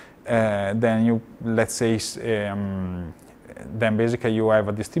 Then you, let's say, then basically you have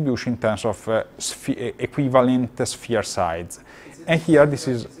a distribution in terms of equivalent sphere size. And here this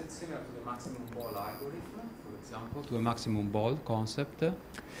is... Is it similar to the maximum ball algorithm, for example, to a maximum ball concept?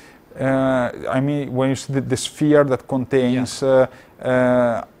 I mean, when you see the sphere that contains...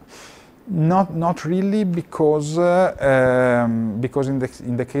 Not really, because in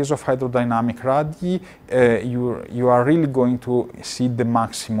the case of hydrodynamic radii, you are really going to see the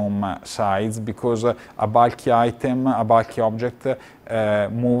maximum size, because a bulky item, a bulky object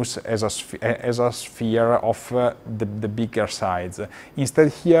moves as a sphere of the bigger size.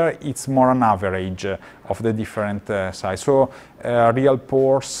 Instead, here it's more an average of the different size. So real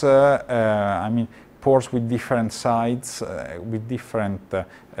pores, I mean, pores with different sides, with different,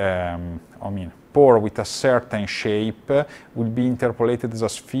 I mean, pore with a certain shape will be interpolated as a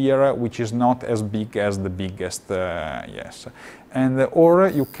sphere which is not as big as the biggest, yes. And or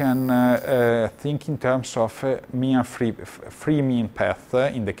you can think in terms of free mean path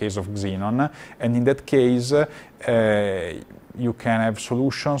in the case of xenon, and in that case you can have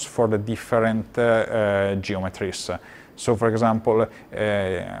solutions for the different geometries. So, for example,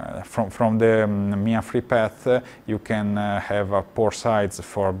 from the mean free path, you can have a pore size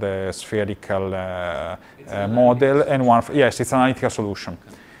for the spherical model, and one. Yes, it's an analytical solution.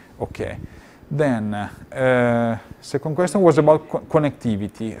 Okay. Then, second question was about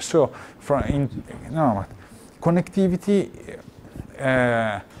connectivity. So, connectivity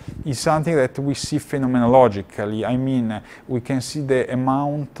is something that we see phenomenologically. I mean, we can see the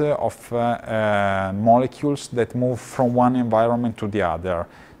amount of molecules that move from one environment to the other.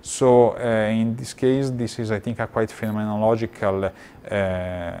 So in this case, this is, I think, a quite phenomenological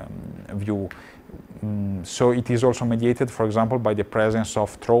view. So it is also mediated, for example, by the presence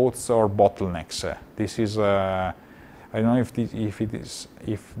of troughs or bottlenecks. This is I don't know if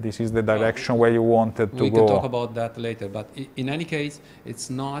this is the direction where you wanted to go. We can talk about that later, but in any case, it's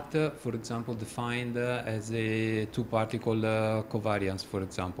not, for example, defined as a two-particle covariance, for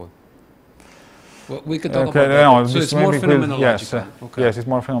example. Well, we can talk about that. No, so it's more phenomenological. Yes, yes, it's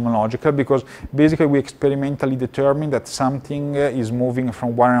more phenomenological, because basically we experimentally determine that something is moving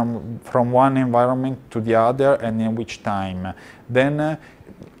from one environment to the other, and in which time. Then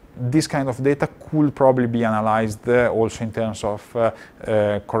this kind of data could probably be analyzed also in terms of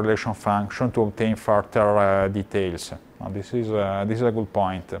correlation function to obtain further details. This is a good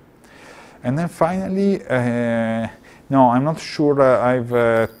point. And then finally, no, I'm not sure I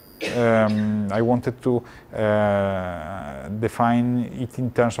wanted to define it in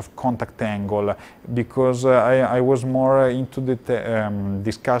terms of contact angle, because I was more into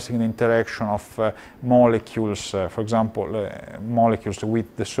discussing the interaction of molecules, for example, molecules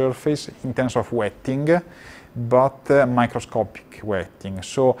with the surface in terms of wetting, but microscopic wetting.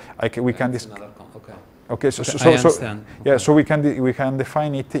 So we can discuss. Okay, so we can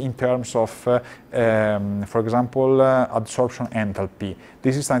define it in terms of, for example, adsorption enthalpy.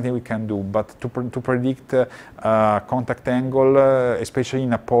 This is something we can do, but to predict contact angle, especially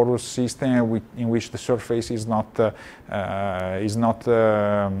in a porous system in which the surface is not,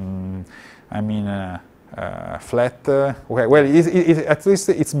 I mean, flat. Okay, well, at least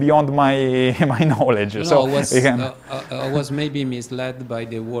it's beyond my knowledge. No, so I was maybe misled by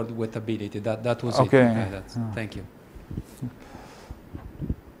the word wettability. That was okay. It. Okay, thank you.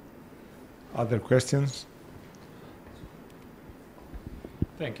 Other questions?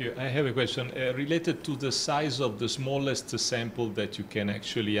 Thank you. I have a question related to the size of the smallest sample that you can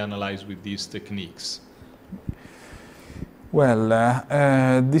actually analyze with these techniques. Well,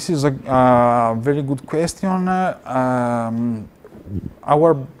 this is a very good question.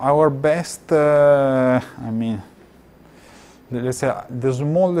 Our best, I mean, let's say the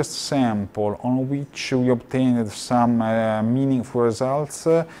smallest sample on which we obtained some meaningful results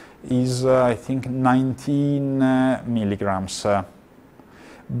is, I think, 19 milligrams.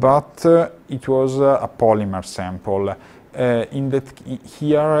 But it was a polymer sample.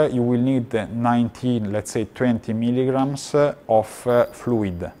 Here you will need 19, let's say 20 milligrams of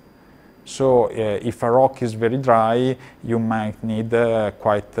fluid. So if a rock is very dry, you might need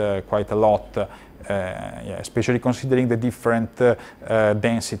quite a lot, yeah, especially considering the different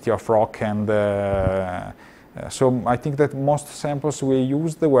density of rock and So I think that most samples we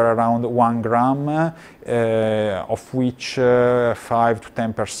used were around 1 gram, of which 5 to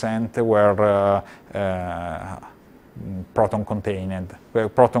 10% were proton contained,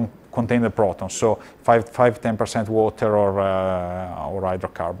 contained protons, so 5–10% water or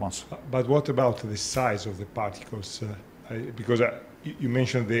hydrocarbons. But what about the size of the particles? Because you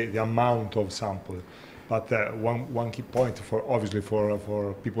mentioned the amount of sample, but one key point obviously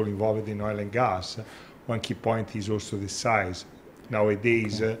for people involved in oil and gas, one key point is also the size.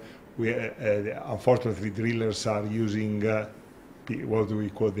 Nowadays, unfortunately, drillers are using what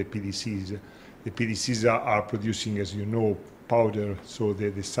we call the PDCs. The PDCs are producing, as you know, powder, so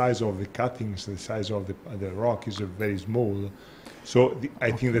the size of the cuttings, the size of the rock is very small. So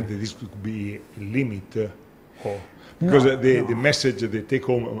I think that this could be a limit, because the message, the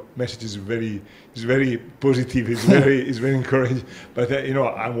take-home message is very positive. It's very encouraging. But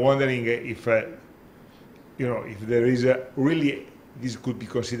I'm wondering if if there is really, this could be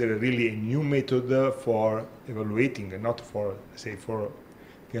considered really a new method for evaluating, not for say for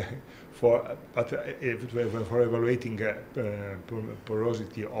evaluating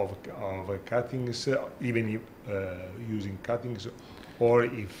porosity of cuttings, even using cuttings, or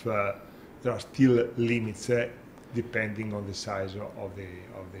if there are still limits depending on the size of the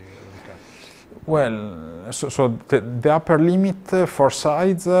cuttings. Well, so the upper limit for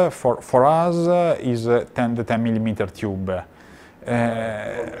size for us is the 10 millimeter tube.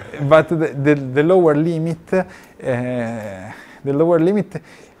 But the lower limit,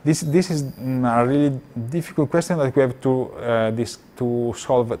 this is a really difficult question that we have to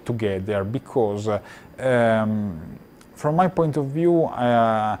solve together, because from my point of view,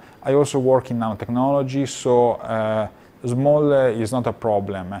 I also work in nanotechnology, so small is not a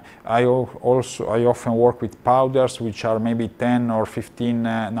problem. I often work with powders which are maybe 10 or 15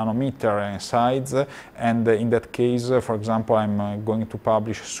 nanometer in size, and in that case, for example, I'm going to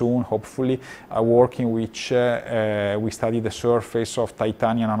publish soon, hopefully, a work in which we study the surface of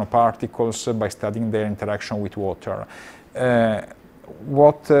titanium nanoparticles by studying their interaction with water.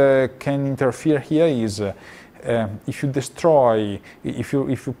 What can interfere here is if you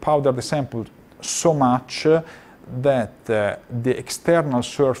powder the sample so much that the external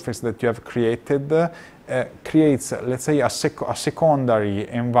surface that you have created creates, let's say, a secondary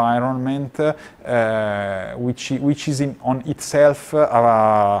environment which is on itself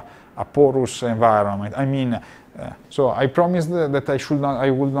a porous environment. I mean, so I promised that I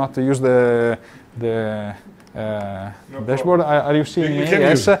will not use the dashboard. Are you seeing me?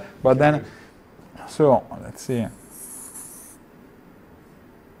 Yes, but then, so let's see.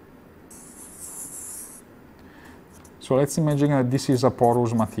 So let's imagine that this is a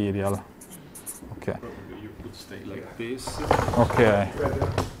porous material. Okay. Probably you could stay like this. Okay.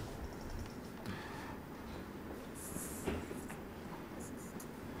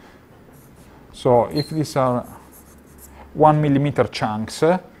 So if these are 1 millimeter chunks,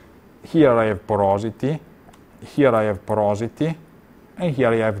 here I have porosity, here I have porosity, and here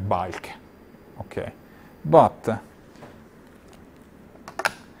I have bulk. Okay. But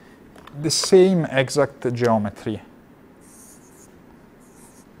the same exact geometry.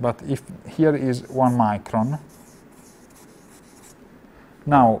 But if here is 1 micron,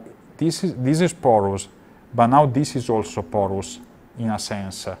 now this is porous, but now this is also porous in a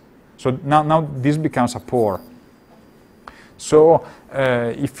sense. So now this becomes a pore. So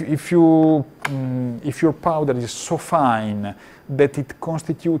if your powder is so fine that it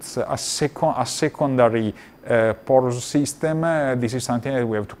constitutes a secondary porous system, this is something that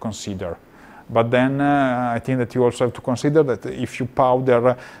we have to consider. But then I think that you also have to consider that if you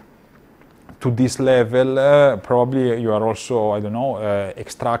powder to this level, probably you are also, I don't know,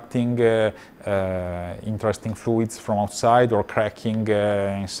 extracting interesting fluids from outside or cracking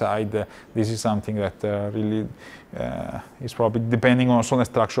inside. This is something that really is probably depending also on the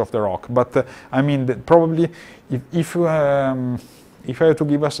structure of the rock. But I mean, probably if I have to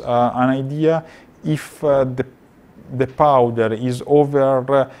give us an idea, if the powder is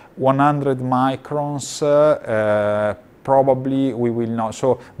over 100 microns, probably we will not.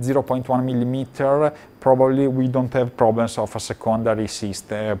 So 0.1 millimeter, probably we don't have problems of a secondary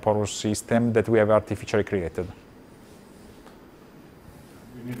system, porous system that we have artificially created.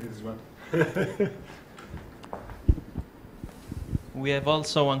 We need this one. We have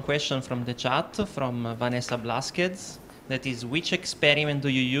also one question from the chat from Vanessa Blasquez. That is, which experiment do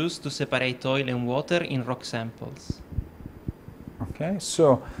you use to separate oil and water in rock samples? Okay,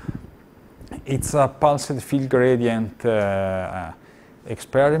 so it's a pulsed field gradient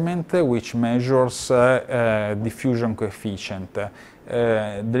experiment which measures diffusion coefficient.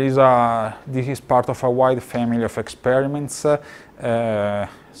 This is part of a wide family of experiments,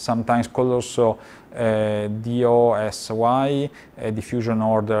 sometimes called also DOSY, diffusion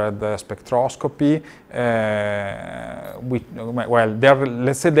ordered spectroscopy. Well,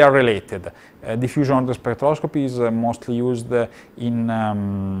 let's say they are related. Diffusion ordered spectroscopy is mostly used in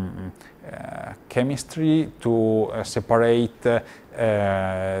chemistry to separate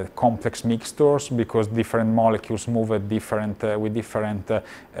complex mixtures, because different molecules move at with different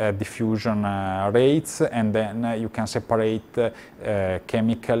diffusion rates, and then you can separate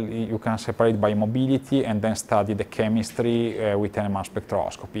you can separate by mobility and then study the chemistry with NMR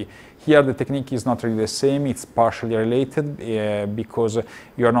spectroscopy. Here the technique is not really the same, it's partially related because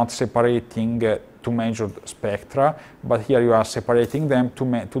you are not separating two measured spectra, but here you are separating them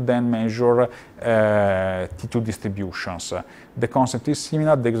to then measure T2 distributions. The concept is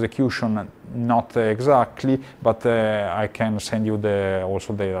similar, the execution not exactly, but I can send you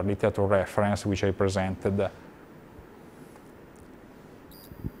also the literature reference which I presented.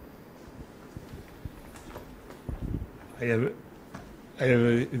 There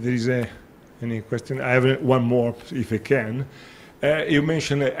is any question? I have one more, if I can. You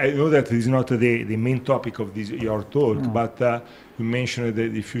mentioned, I know that this is not the main topic of your talk, but you mentioned the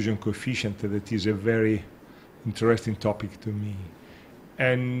diffusion coefficient, that is a very interesting topic to me.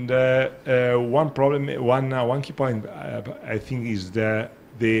 And one key point, I think, is the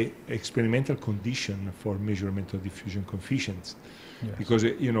experimental condition for measurement of diffusion coefficients. Yes. Because,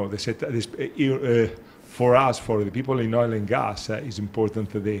 you know, for us, for the people in oil and gas, it's important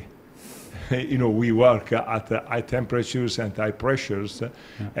that you know, we work at high temperatures and high pressures,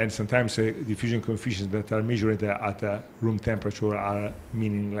 and sometimes diffusion coefficients that are measured at room temperature are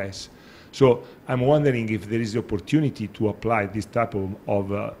meaningless. So I'm wondering if there is the opportunity to apply this type of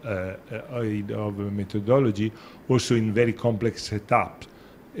methodology also in very complex setups,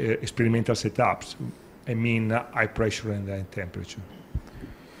 experimental setups. I mean, high pressure and high temperature.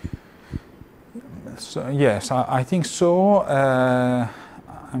 So, yes, I think so. I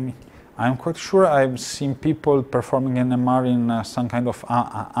mean, I'm quite sure I've seen people performing NMR in some kind of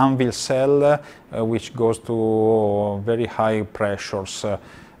anvil cell, which goes to very high pressures.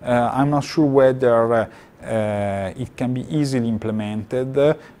 I'm not sure whether it can be easily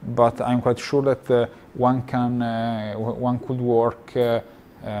implemented, but I'm quite sure that one could work.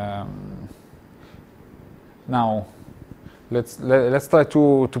 Now, let's try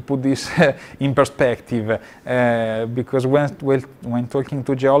to put this in perspective, because when talking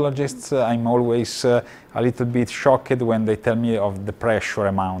to geologists, I'm always a little bit shocked when they tell me of the pressure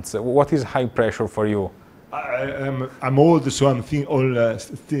amounts. What is high pressure for you? I'm old, so I'm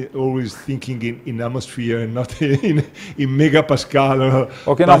always thinking in atmosphere and not in megapascal.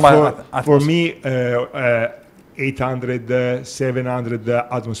 Okay, but for me, 800, 700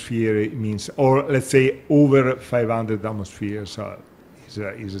 atmosphere means, or let's say over 500 atmospheres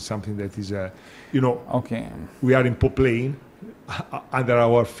is something that is, you know, okay. We are in Po plane. Under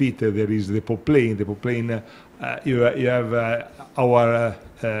our feet there is the Po plane. The Po plane, you have our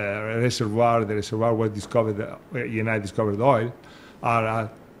reservoir. The reservoir where United discovered oil are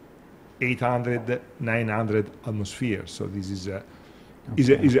at 800, 900 atmospheres. So this is.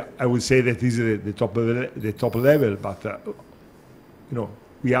 I would say that this is the top level, but you know,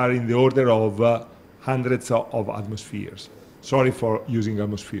 we are in the order of hundreds of atmospheres. Sorry for using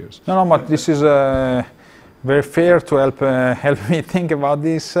atmospheres. No, but this is very fair to help me think about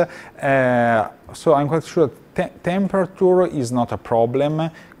this. So I'm quite sure temperature is not a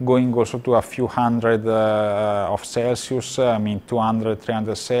problem. Going also to a few hundred of Celsius, I mean 200,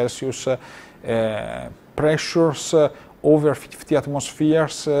 300 Celsius. Pressures over 50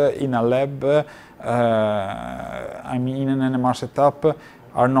 atmospheres in a lab, I mean in an NMR setup,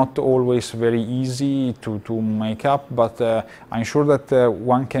 are not always very easy to make up, but I'm sure that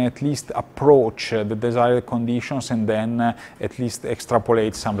one can at least approach the desired conditions and then at least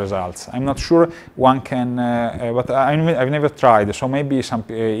extrapolate some results. I'm not sure one can, but I've never tried, so maybe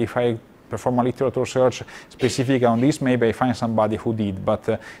if I perform a literature search specific on this, maybe I find somebody who did,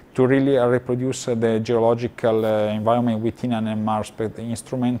 but to really reproduce the geological environment within an NMR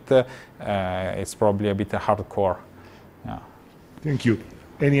instrument, it's probably a bit hardcore. Yeah. Thank you.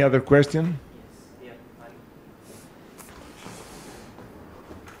 Any other question? Yes.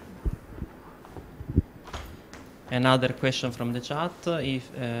 Another question from the chat,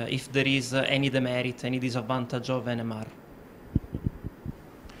 if there is any demerit, any disadvantage of NMR?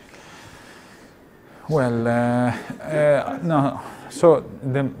 Well, no, So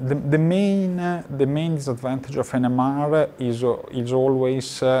the main disadvantage of NMR is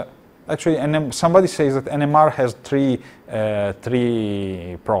always actually somebody says that NMR has three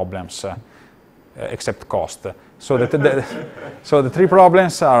problems except cost. So so the three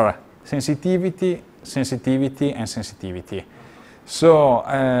problems are sensitivity, sensitivity, and sensitivity. So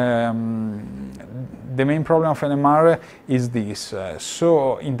the main problem of NMR is this.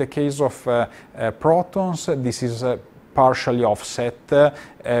 So in the case of protons, this is partially offset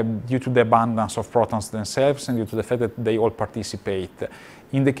due to the abundance of protons themselves and due to the fact that they all participate.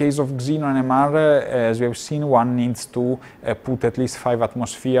 In the case of xenon NMR, as we have seen, one needs to put at least 5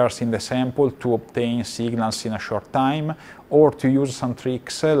 atmospheres in the sample to obtain signals in a short time, or to use some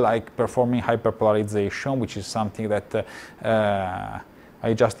tricks like performing hyperpolarization, which is something that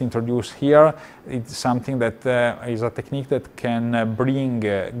I just introduced here. It's something that is a technique that can bring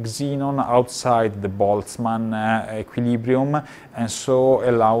xenon outside the Boltzmann equilibrium, and so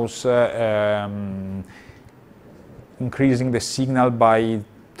allows increasing the signal by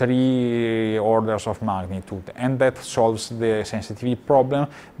 3 orders of magnitude, and that solves the sensitivity problem,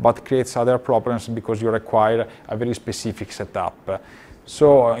 but creates other problems because you require a very specific setup.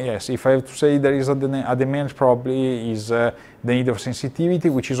 So yes, if I have to say there is a demand, probably is the need of sensitivity,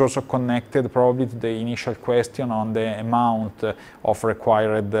 which is also connected probably to the initial question on the amount of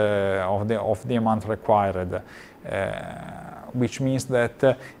required of the amount required. Which means that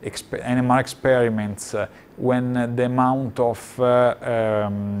NMR experiments, when the amount of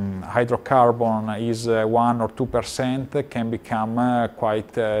hydrocarbon is 1 or 2%, can become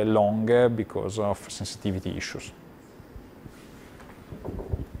quite long because of sensitivity issues.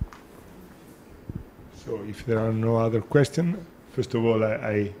 So if there are no other questions, first of all,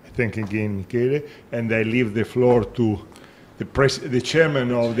 I thank again Michele, and I leave the floor to the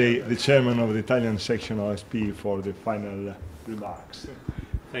chairman of the Italian section of SPE for the final remarks.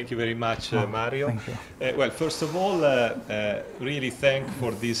 Thank you very much, Mario. Thank you. Well, first of all, really thank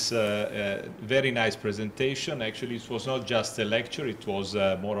for this very nice presentation. Actually, it was not just a lecture, it was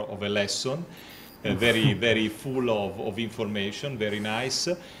more of a lesson, very, very full of information, very nice.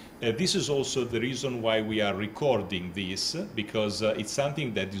 This is also the reason why we are recording this, because it's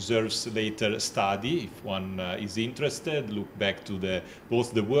something that deserves later study. If one is interested, look back to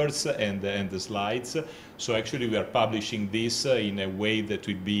both the words and the slides. So actually we are publishing this in a way that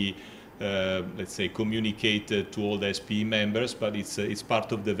will be, let's say, communicated to all the SPE members, but it's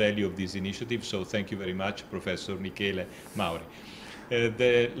part of the value of this initiative. So thank you very much, Professor Michele Mauri.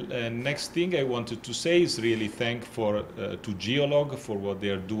 The next thing I wanted to say is really thank to GEOLOG for what they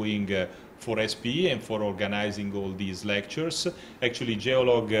are doing for SPE and for organizing all these lectures. Actually,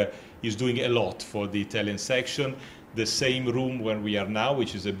 GEOLOG is doing a lot for the Italian section. The same room where we are now,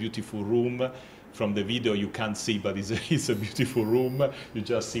 which is a beautiful room. From the video you can't see, but it's a beautiful room. You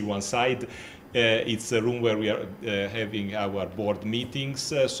just see one side. It's a room where we are having our board meetings,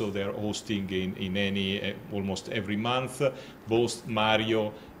 so they're hosting in almost every month. Both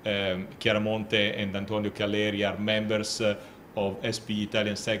Mario Chiaramonte and Antonio Calleri are members of SPE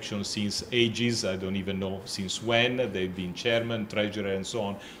Italian section since ages. I don't even know since when. They've been chairman, treasurer, and so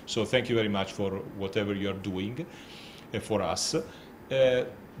on. So thank you very much for whatever you're doing for us.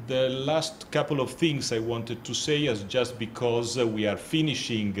 The last couple of things I wanted to say is just because we are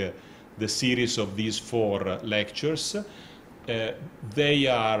finishing the series of these 4 lectures. They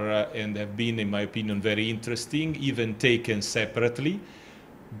are and have been, in my opinion, very interesting, even taken separately.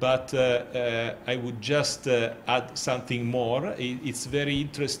 But I would just add something more. It's very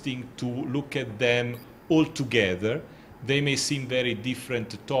interesting to look at them all together. They may seem very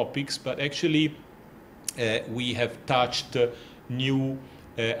different topics, but actually we have touched new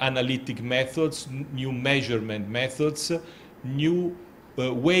analytic methods, new measurement methods, new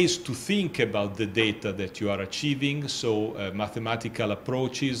ways to think about the data that you are achieving, so mathematical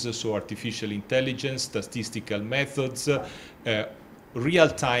approaches, so artificial intelligence, statistical methods,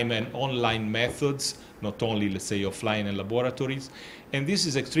 real-time and online methods, not only, let's say, offline and laboratories. And this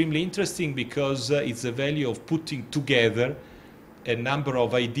is extremely interesting because it's the value of putting together a number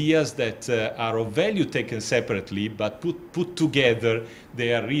of ideas that are of value taken separately, but put together,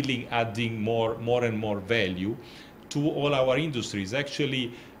 they are really adding more and more value to all our industries.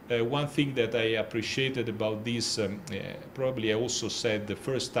 Actually, one thing that I appreciated about this, probably I also said the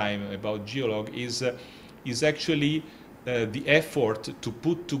first time about GEOLOG, is actually the effort to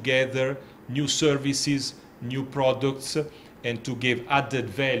put together new services, new products, and to give added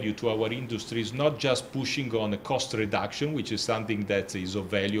value to our industries, not just pushing on a cost reduction, which is something that is of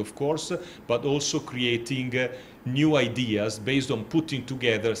value, of course, but also creating new ideas based on putting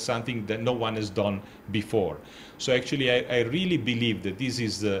together something that no one has done before. So actually, I really believe that this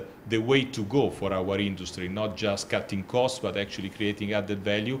is the way to go for our industry, not just cutting costs, but actually creating added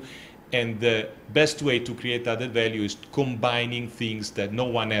value. And the best way to create added value is combining things that no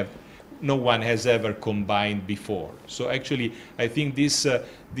one has ever combined before. So actually, I think this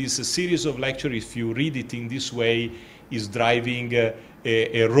series of lectures, if you read it in this way, is driving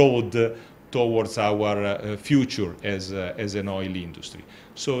a road towards our future as an oil industry.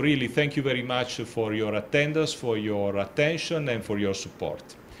 So really, thank you very much for your attendance, for your attention, and for your support.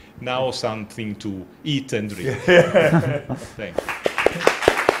 Now something to eat and drink. Thank you.